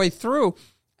all the way through.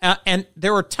 And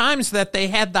there were times that they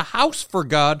had the house for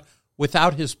God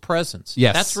without his presence.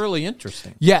 Yes. That's really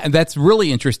interesting. Yeah, and that's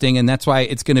really interesting, and that's why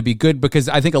it's going to be good, because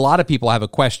I think a lot of people have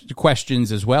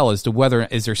questions as well as to whether,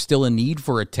 is there still a need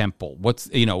for a temple? What's,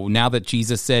 now that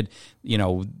Jesus said,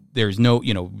 there's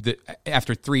no,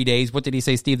 after 3 days, what did he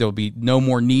say, Steve? There'll be no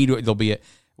more need, there'll be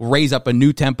raise up a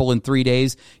new temple in 3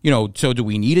 days. So do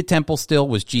we need a temple still?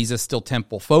 Was Jesus still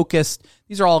temple focused?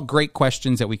 These are all great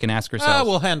questions that we can ask ourselves.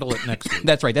 We'll handle it next week.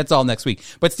 That's right. That's all next week.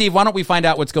 But Steve, why don't we find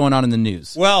out what's going on in the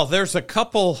news? Well, there's a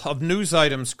couple of news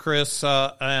items, Chris,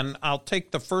 and I'll take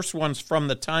the first ones from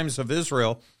the Times of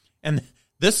Israel. And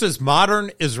this is modern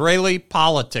Israeli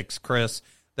politics, Chris.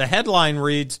 The headline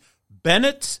reads,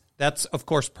 that's of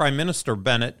course Prime Minister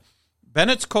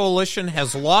Bennett's coalition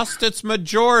has lost its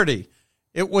majority.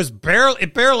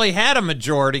 It barely had a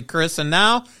majority, Chris, and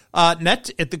now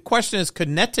the question is, could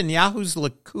Netanyahu's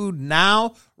Likud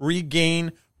now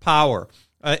regain power?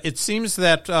 It seems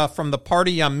that from the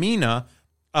party Yamina,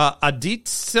 Adit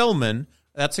Silman,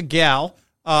 that's a gal,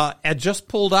 had just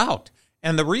pulled out.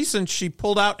 And the reason she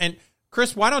pulled out, and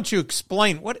Chris, why don't you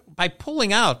explain, by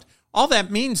pulling out, all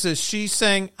that means is she's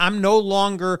saying, I'm no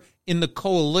longer in the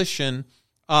coalition.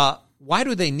 Why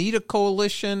do they need a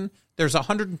coalition? There's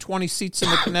 120 seats in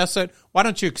the Knesset. Why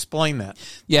don't you explain that?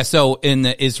 Yeah, so in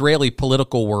the Israeli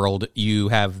political world, you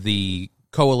have the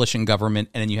coalition government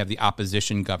and then you have the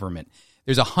opposition government.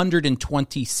 There's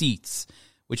 120 seats,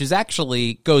 which is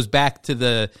actually goes back to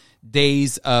the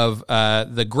days of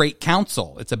the Great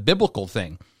Council. It's a biblical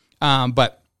thing.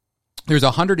 But there's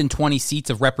 120 seats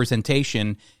of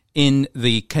representation in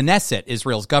the Knesset,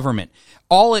 Israel's government.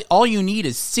 All you need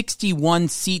is 61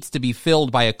 seats to be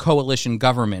filled by a coalition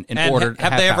government in order to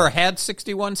have they power. ever had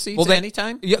 61 seats at any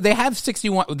time? Yeah, they have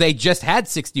 61. They just had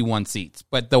 61 seats,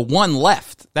 but the one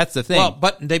left. That's the thing. Well,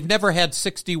 but they've never had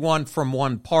 61 from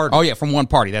one party. Oh yeah, from one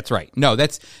party. That's right. No,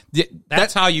 that's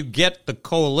how you get the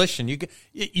coalition.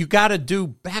 You got to do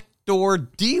backdoor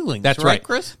dealings. That's right,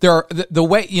 Chris. There are the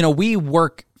way we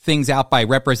work things out by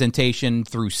representation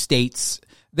through states.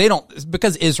 They don't,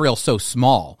 because Israel's so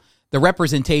small, the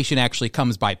representation actually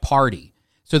comes by party.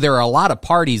 So there are a lot of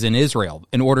parties in Israel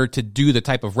in order to do the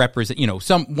type of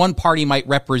one party might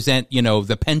represent,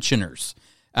 the pensioners.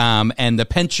 And the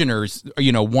pensioners,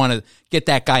 want to get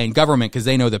that guy in government because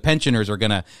they know the pensioners are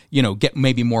going to, get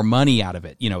maybe more money out of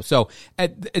it, So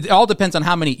it all depends on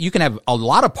how many. You can have a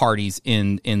lot of parties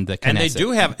in the Knesset. And they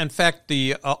do have, in fact,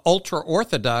 the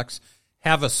ultra-Orthodox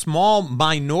have a small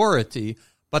minority,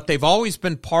 but they've always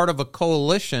been part of a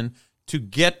coalition to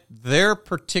get their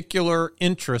particular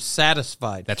interests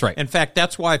satisfied. That's right. In fact,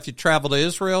 that's why if you travel to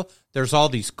Israel, there's all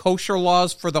these kosher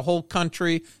laws for the whole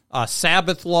country,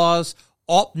 Sabbath laws,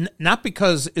 not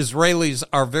because Israelis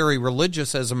are very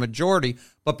religious as a majority,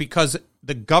 but because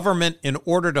the government, in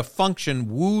order to function,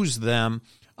 woos them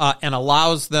and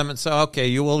allows them and say,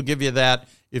 okay, we'll give you that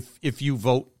if you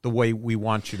vote the way we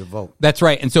want you to vote. That's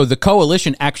right. And so the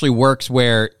coalition actually works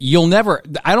where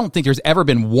I don't think there's ever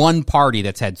been one party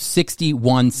that's had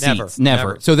 61 seats.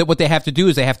 Never. So that what they have to do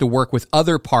is they have to work with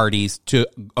other parties to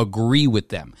agree with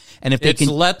them. And if they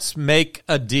let's make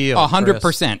a deal.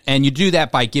 100%. And you do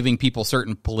that by giving people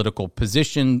certain political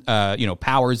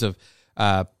powers of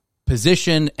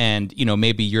position, and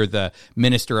maybe you're the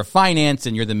minister of finance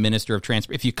and you're the minister of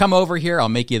transport. If you come over here, I'll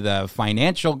make you the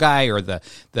financial guy or the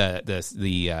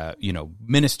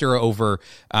minister over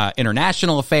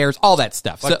international affairs, all that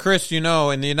stuff. But Chris, in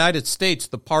the United States,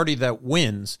 the party that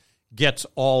wins gets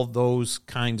all those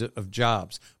kinds of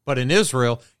jobs. But in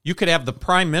Israel, you could have the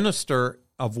prime minister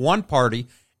of one party,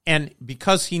 and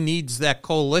because he needs that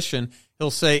coalition,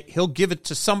 he'll give it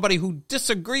to somebody who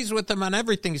disagrees with him on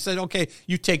everything. He said, okay,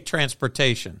 you take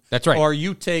transportation. That's right. Or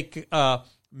you take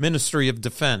Ministry of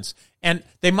Defense. And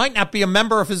they might not be a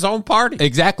member of his own party.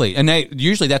 Exactly. And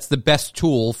usually that's the best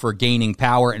tool for gaining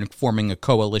power and forming a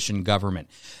coalition government.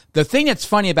 The thing that's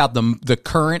funny about the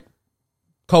current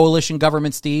coalition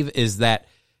government, Steve, is that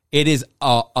it is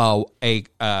a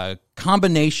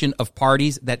combination of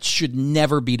parties that should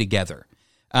never be together.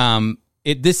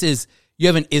 You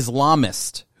have an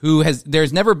Islamist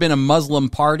there's never been a Muslim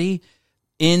party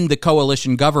in the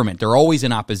coalition government. They're always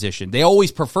in opposition. They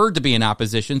always preferred to be in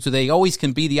opposition, so they always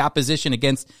can be the opposition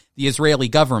against the Israeli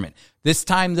government. This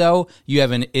time, though, you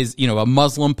have a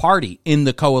Muslim party in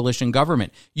the coalition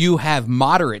government. You have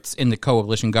moderates in the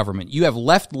coalition government. You have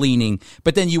left-leaning,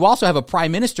 but then you also have a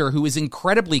prime minister who is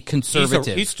incredibly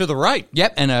conservative. He's to the right.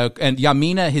 Yep, and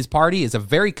Yamina, his party, is a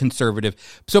very conservative.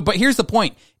 But here's the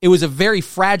point. It was a very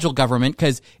fragile government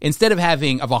because instead of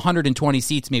having of 120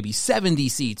 seats, maybe 70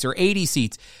 seats or 80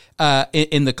 seats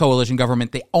in the coalition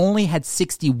government, they only had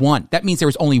 61. That means there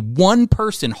was only one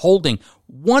person helped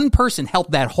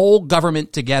that whole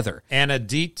government together. And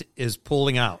Adit is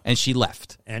pulling out. And she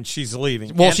left. And she's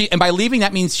leaving. Well, and by leaving,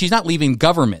 that means she's not leaving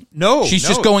government. No. She's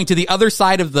just going to the other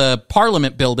side of the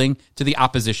parliament building to the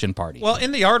opposition party. Well,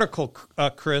 in the article,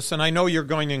 Chris, and I know you're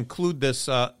going to include this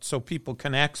so people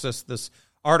can access this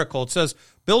article, it says,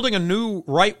 building a new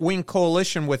right-wing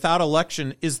coalition without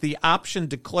election is the option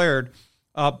declared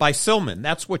by Silman.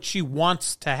 That's what she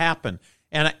wants to happen.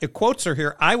 And it quotes her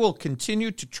here, I will continue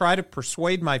to try to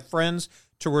persuade my friends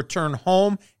to return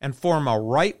home and form a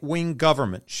right-wing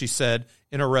government, she said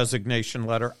in a resignation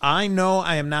letter. I know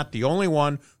I am not the only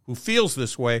one who feels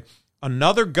this way.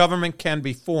 Another government can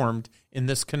be formed in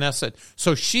this Knesset.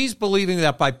 So she's believing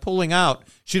that by pulling out,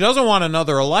 she doesn't want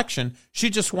another election. She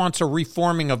just wants a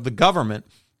reforming of the government.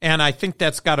 And I think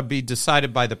that's got to be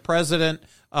decided by the president,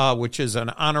 which is an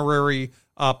honorary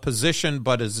position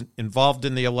but is involved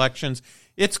in the elections.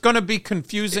 It's going to be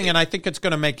confusing, and I think it's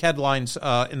going to make headlines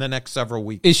in the next several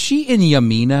weeks. Is she in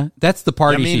Yamina? That's the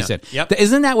party Yamina. She said. Yep.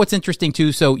 Isn't that what's interesting,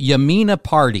 too? So Yamina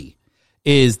party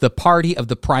is the party of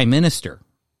the prime minister.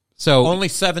 So only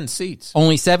 7 seats.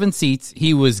 Only 7 seats.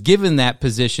 He was given that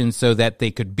position so that they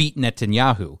could beat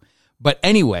Netanyahu. But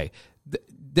anyway,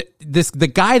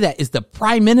 the guy that is the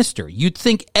prime minister, you'd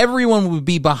think everyone would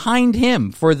be behind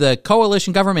him for the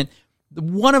coalition government.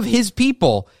 One of his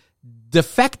people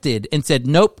defected and said,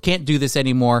 nope, can't do this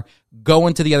anymore, go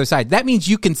into the other side. That means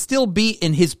you can still be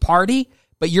in his party,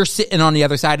 but you're sitting on the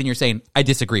other side and you're saying, I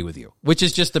disagree with you, which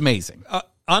is just amazing.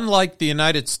 Unlike the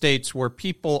United States, where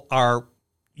people are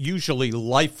usually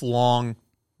lifelong,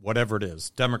 whatever it is,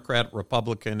 Democrat,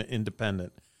 Republican,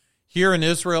 Independent, here in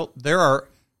Israel, there are,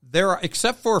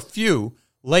 except for a few,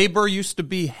 Labor used to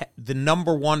be the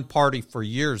number one party for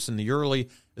years in the early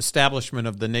establishment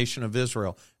of the nation of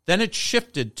Israel. Then it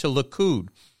shifted to Likud.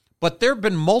 But there have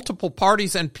been multiple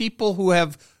parties and people who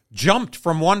have jumped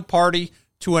from one party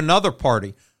to another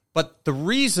party. But the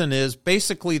reason is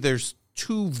basically there's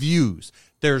two views.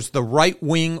 There's the right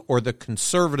wing or the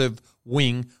conservative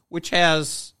wing, which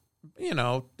has,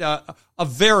 a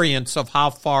variance of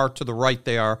how far to the right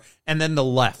they are, and then the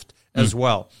left as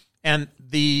well. And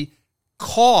the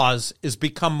cause has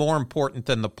become more important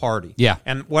than the party. Yeah.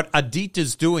 And what Adit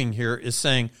is doing here is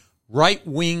saying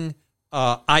right-wing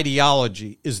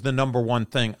ideology is the number one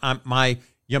thing. My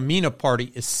Yamina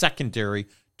party is secondary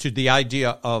to the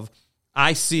idea of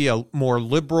I see a more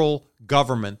liberal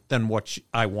government than what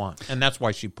I want. And that's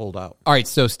why she pulled out. All right,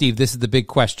 so Steve, this is the big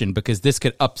question because this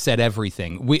could upset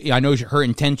everything. I know her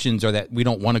intentions are that we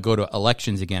don't want to go to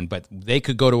elections again, but they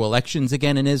could go to elections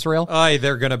again in Israel.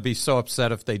 They're going to be so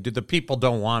upset if they do. The people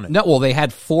don't want it. No, well, they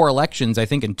had 4 elections, I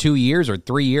think, in 2 years or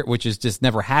 3 years, which has just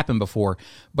never happened before.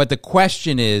 But the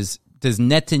question is, does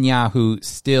Netanyahu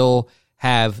still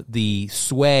have the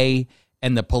sway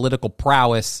and the political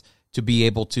prowess to be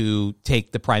able to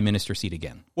take the prime minister seat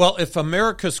again? Well, if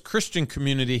America's Christian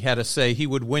community had a say, he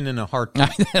would win in a heartbeat.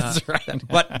 That's right.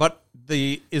 But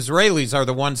the Israelis are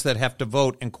the ones that have to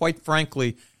vote. And quite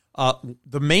frankly,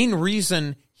 the main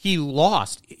reason he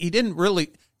lost, he didn't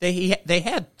really, they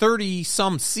had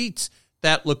 30-some seats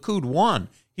that Likud won.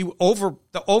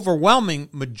 The overwhelming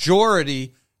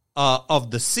majority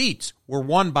of the seats were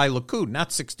won by Likud,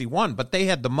 not 61, but they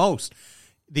had the most.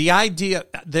 The idea,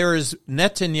 there is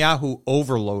Netanyahu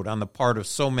overload on the part of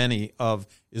so many of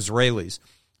Israelis.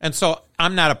 And so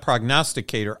I'm not a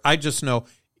prognosticator. I just know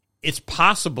it's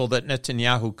possible that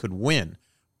Netanyahu could win,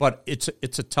 but it's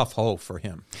a tough hole for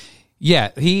him.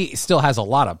 Yeah, he still has a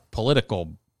lot of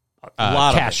political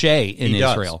cachet in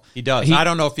Israel. He does. I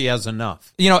don't know if he has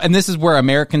enough. And this is where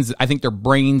Americans, I think their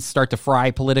brains start to fry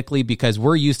politically, because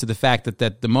we're used to the fact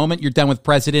that the moment you're done with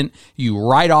president, you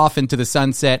ride off into the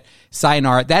sunset,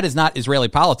 sayonara. That is not Israeli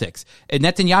politics. And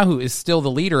Netanyahu is still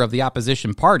the leader of the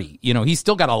opposition party. He's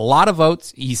still got a lot of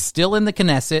votes. He's still in the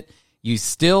Knesset. You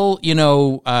still,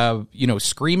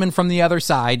 screaming from the other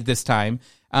side this time.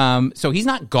 So he's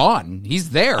not gone. He's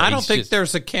there. I don't think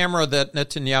there's a camera that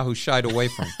Netanyahu shied away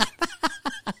from.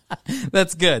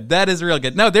 That's good. That is real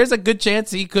good. No, there's a good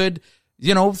chance he could,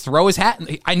 throw his hat.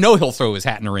 I know he'll throw his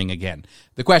hat in the ring again.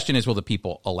 The question is, will the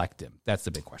people elect him? That's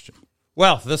the big question.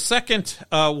 Well, the second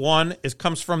one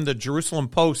comes from the Jerusalem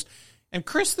Post. And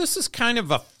Chris, this is kind of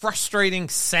a frustrating,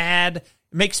 sad, it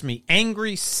makes me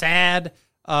angry, sad.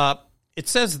 It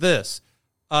says this.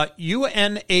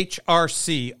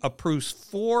 UNHRC approves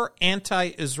 4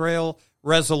 anti-Israel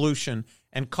resolution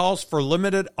and calls for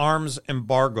limited arms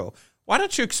embargo. Why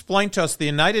don't you explain to us the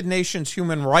United Nations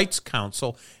Human Rights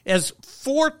Council has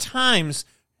 4 times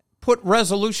put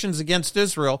resolutions against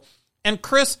Israel? And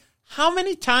Chris, how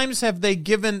many times have they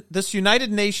given this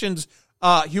United Nations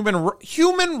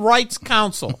Human Rights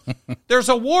Council? There's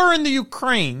a war in the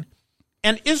Ukraine.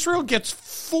 And Israel gets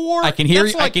 4. I can hear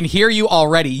you. I can hear you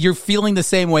already. You're feeling the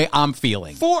same way I'm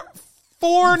feeling.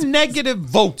 4 negative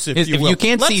votes, if you will. If you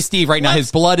can't see Steve right now,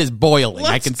 his blood is boiling.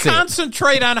 I can see. Let's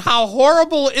concentrate on how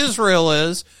horrible Israel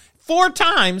is 4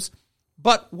 times.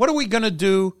 But what are we going to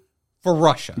do for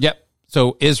Russia? Yep.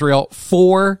 So Israel,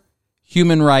 4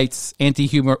 human rights,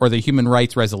 anti-human or the human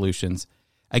rights resolutions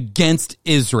against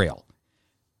Israel.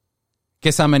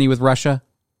 Guess how many with Russia?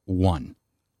 1.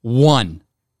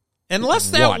 Unless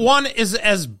that one is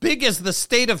as big as the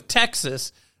state of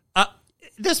Texas,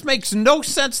 this makes no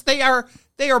sense. They are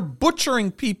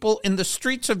butchering people in the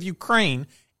streets of Ukraine,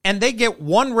 and they get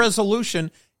 1 resolution.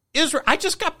 Israel. I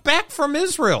just got back from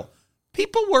Israel.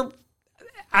 People were,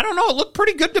 I don't know, it looked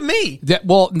pretty good to me.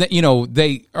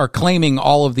 They are claiming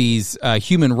all of these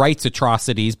human rights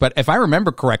atrocities, but if I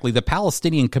remember correctly, the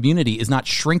Palestinian community is not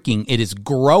shrinking. It is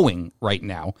growing right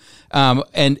now.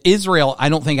 And Israel, I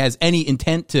don't think, has any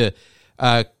intent to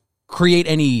create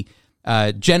any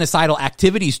genocidal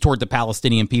activities toward the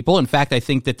Palestinian people. In fact, I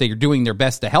think that they're doing their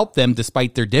best to help them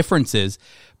despite their differences.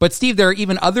 But Steve, there are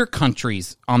even other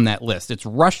countries on that list. It's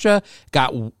Russia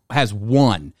has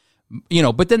 1.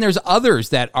 But then there's others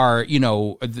that are,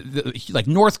 like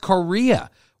North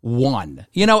Korea 1.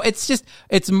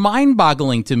 It's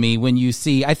mind-boggling to me when you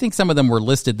see, I think some of them were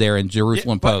listed there in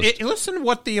Jerusalem Post. Listen to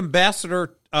what the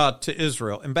ambassador to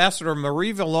Israel, Ambassador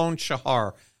Marie Vallon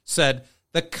Shahar, said.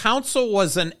 The council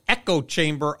was an echo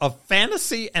chamber of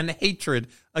fantasy and hatred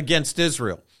against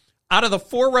Israel. Out of the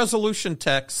 4 resolution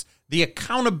texts, the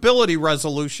accountability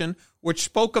resolution, which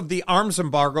spoke of the arms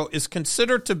embargo, is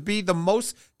considered to be the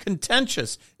most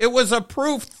contentious. It was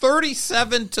approved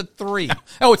 37-3.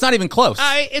 Oh, it's not even close.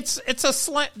 It's a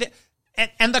slant.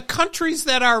 And the countries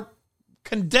that are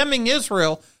condemning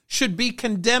Israel should be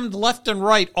condemned left and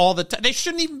right all the time. They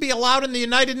shouldn't even be allowed in the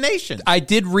United Nations. I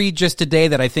did read just today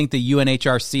that I think the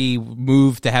UNHRC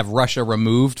moved to have Russia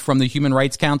removed from the Human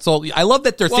Rights Council. I love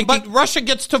that they're thinking... but Russia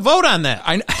gets to vote on that.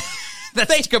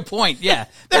 That's a good point, yeah.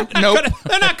 They're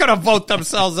not going to vote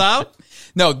themselves out.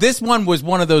 No, this one was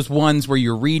one of those ones where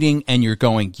you're reading and you're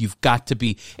going, you've got to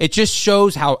be... It just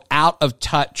shows how out of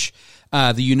touch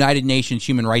the United Nations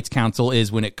Human Rights Council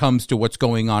is when it comes to what's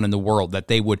going on in the world. That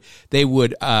they would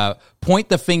point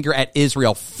the finger at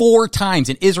Israel 4 times,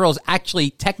 and Israel's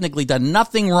actually technically done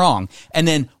nothing wrong. And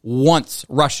then once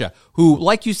Russia, who,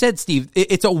 like you said, Steve,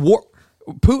 it's a war...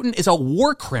 Putin is a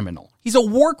war criminal. He's a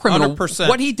war criminal. 100%.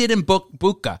 What he did in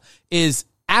Bucha is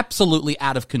absolutely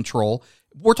out of control.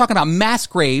 We're talking about mass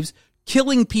graves,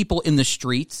 killing people in the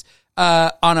streets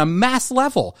on a mass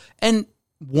level, and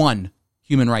 1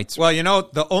 human rights. Well,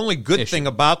 the only good thing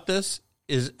about this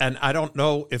is, and I don't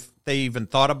know if they even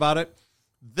thought about it,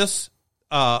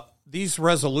 these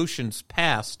resolutions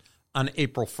passed on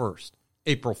April 1st.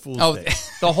 April Fool's Day.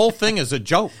 The whole thing is a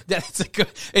joke.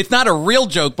 It's not a real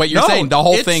joke, but you're saying the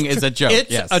whole thing is a joke.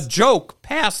 It's a joke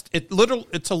passed.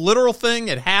 It's a literal thing.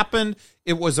 It happened.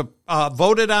 It was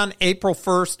voted on April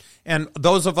 1st. And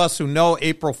those of us who know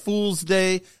April Fool's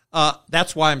Day,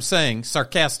 That's why I'm saying,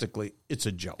 sarcastically, it's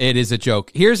a joke. It is a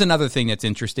joke. Here's another thing that's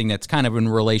interesting that's kind of in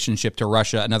relationship to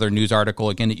Russia, another news article,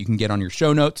 again, that you can get on your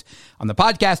show notes on the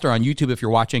podcast or on YouTube if you're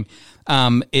watching,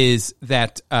 is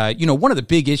that, one of the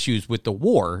big issues with the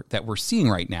war that we're seeing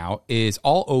right now is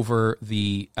all over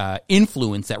the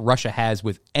influence that Russia has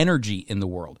with energy in the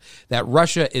world, that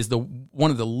Russia is one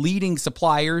of the leading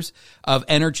suppliers of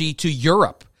energy to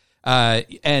Europe.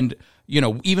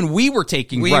 Even we were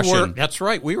taking Russian. That's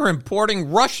right. We were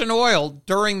importing Russian oil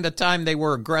during the time they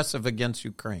were aggressive against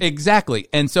Ukraine. Exactly.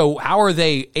 And so how are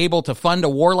they able to fund a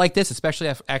war like this,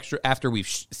 especially after we've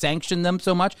sanctioned them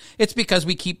so much? It's because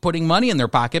we keep putting money in their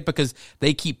pocket because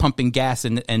they keep pumping gas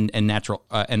and natural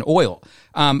and oil.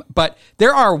 But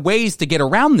there are ways to get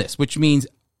around this, which means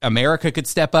America could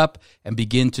step up and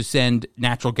begin to send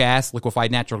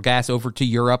liquefied natural gas over to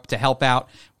Europe to help out.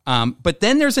 But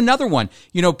then there's another one.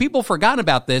 People forgot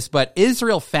about this, but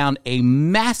Israel found a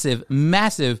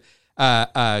massive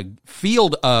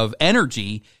field of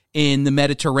energy in the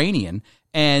Mediterranean.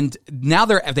 And now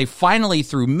they finally,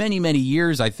 through many, many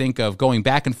years, I think, of going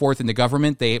back and forth in the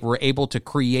government, they were able to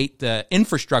create the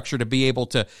infrastructure to be able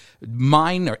to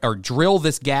mine or drill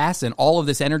this gas and all of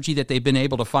this energy that they've been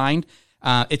able to find.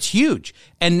 It's huge.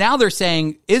 And now they're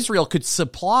saying Israel could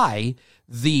supply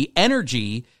the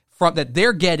energy that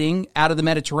they're getting out of the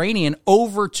Mediterranean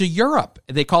over to Europe.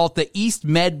 They call it the East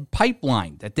Med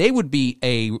pipeline, that they would be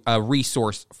a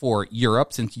resource for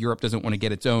Europe since Europe doesn't want to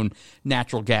get its own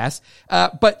natural gas.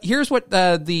 But here's what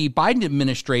the Biden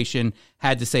administration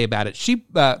had to say about it.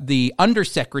 The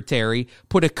undersecretary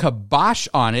put a kibosh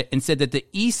on it and said that the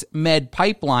East Med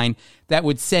pipeline that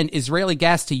would send Israeli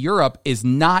gas to Europe is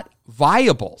not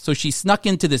viable. So she snuck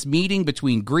into this meeting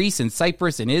between Greece and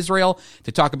Cyprus and Israel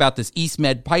to talk about this East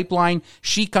Med pipeline.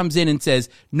 She comes in and says,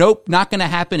 nope, not going to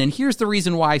happen. And here's the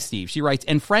reason why, Steve. She writes,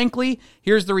 and frankly,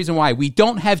 here's the reason why. We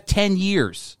don't have 10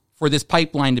 years for this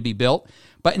pipeline to be built.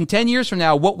 But in 10 years from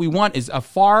now, what we want is a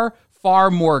far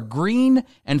more green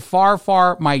and far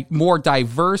more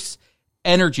diverse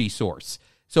energy source.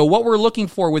 So what we're looking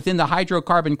for within the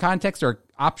hydrocarbon context are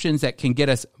options that can get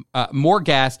us more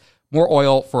gas, more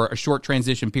oil for a short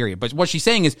transition period. But what she's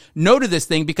saying is no to this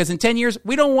thing because in 10 years,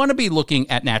 we don't want to be looking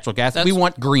at natural gas. We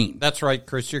want green. That's right,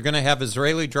 Chris. You're going to have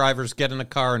Israeli drivers get in a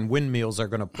car and windmills are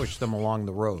going to push them along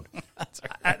the road.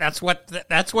 That's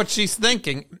what she's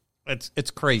thinking.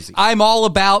 It's crazy. I'm all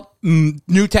about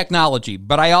new technology,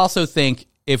 but I also think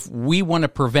if we want to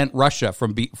prevent Russia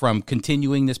from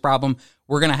continuing this problem,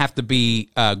 we're going to have to be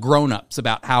grown-ups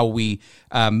about how we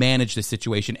manage the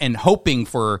situation and hoping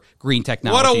for green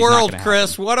technology. What a world,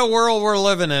 Chris. What a world we're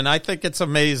living in. I think it's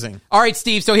amazing. All right,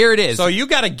 Steve, so here it is. So you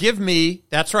got to give me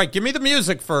the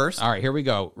music first. All right, here we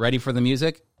go. Ready for the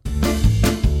music?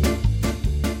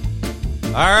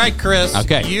 All right, Chris.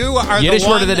 Okay. You are Yiddish the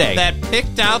one word of the day that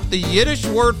picked out the Yiddish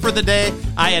word for the day.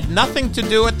 I had nothing to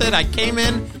do with it. I came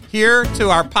in here to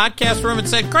our podcast room and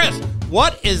said, Chris,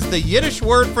 what is the Yiddish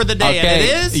word for the day? Okay. And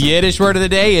it is? The Yiddish word of the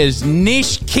day is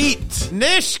nishkit.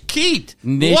 Nishkit.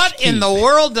 What in the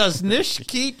world does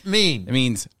nishkit mean? It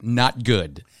means not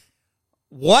good.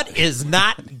 What is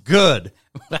not good?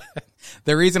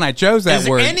 The reason I chose that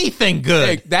word. Is anything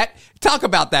good? Talk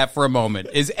about that for a moment.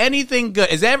 Is anything good?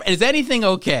 Is anything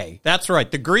okay? That's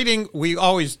right. The greeting, we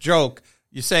always joke.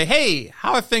 You say, hey,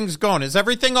 how are things going? Is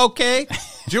everything okay?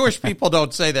 Jewish people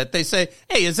don't say that. They say,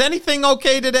 hey, is anything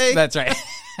okay today? That's right.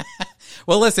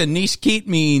 Well, listen, nishkit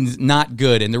means not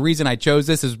good. And the reason I chose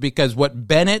this is because what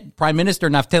Prime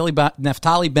Minister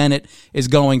Naftali Bennett is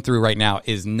going through right now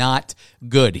is not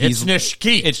good. It's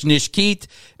nishkit. It's nishkit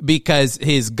because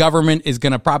his government is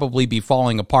going to probably be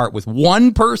falling apart with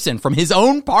one person from his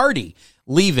own party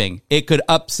leaving. It could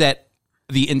upset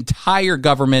the entire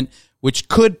government, which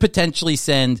could potentially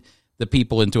send the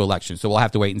people into elections. So we'll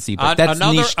have to wait and see. But that's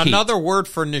another word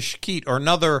for nishkit, or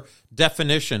another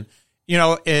definition. In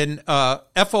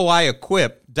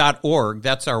foiequip.org,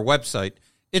 that's our website,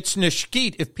 it's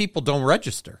nishkit if people don't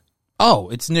register. Oh,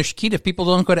 it's nishkit if people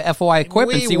don't go to FOI Equip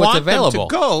and see what's available. We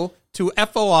want them to go to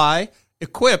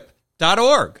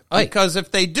foiequip.org because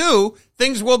if they do,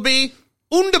 things will be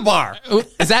wunderbar.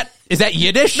 Is that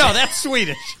Yiddish? No, that's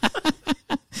Swedish.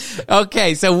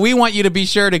 Okay, so we want you to be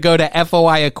sure to go to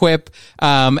FOI Equip,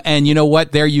 and you know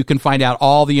what? There you can find out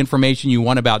all the information you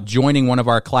want about joining one of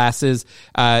our classes.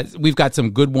 We've got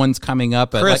some good ones coming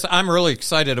up. Chris, I'm really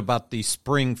excited about the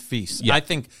spring feast. Yeah. I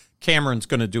think Cameron's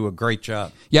going to do a great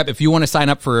job. Yep. If you want to sign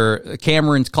up for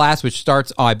Cameron's class, which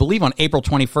starts, I believe, on April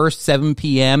 21st, 7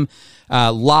 p.m.,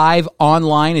 live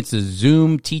online. It's a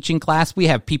Zoom teaching class. We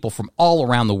have people from all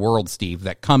around the world, Steve,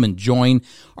 that come and join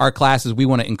our classes. We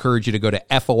want to encourage you to go to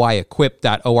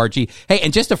foiequip.org. Hey,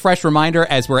 and just a fresh reminder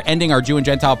as we're ending our Jew and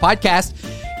Gentile podcast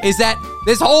is that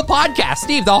this whole podcast,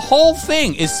 Steve, the whole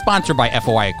thing is sponsored by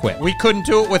FOI Equip. We couldn't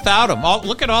do it without them.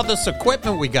 Look at all this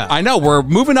equipment we got. I know. We're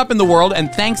moving up in the world,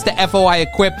 and thanks to FOI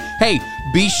Equip, hey,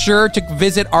 be sure to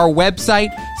visit our website,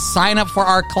 sign up for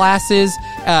our classes,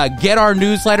 get our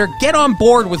newsletter, get on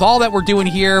board with all that we're doing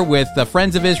here with the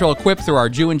Friends of Israel Equip through our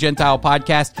Jew and Gentile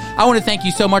podcast. I want to thank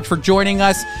you so much for joining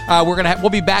us. We'll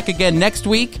be back again next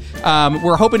week.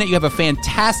 We're hoping that you have a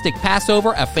fantastic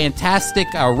Passover, a fantastic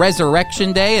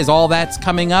Resurrection Day, as all that's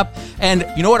coming up. And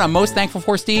you know what I'm most thankful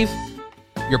for, Steve?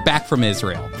 You're back from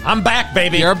Israel. I'm back,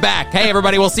 baby. You're back. Hey,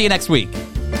 everybody, we'll see you next week.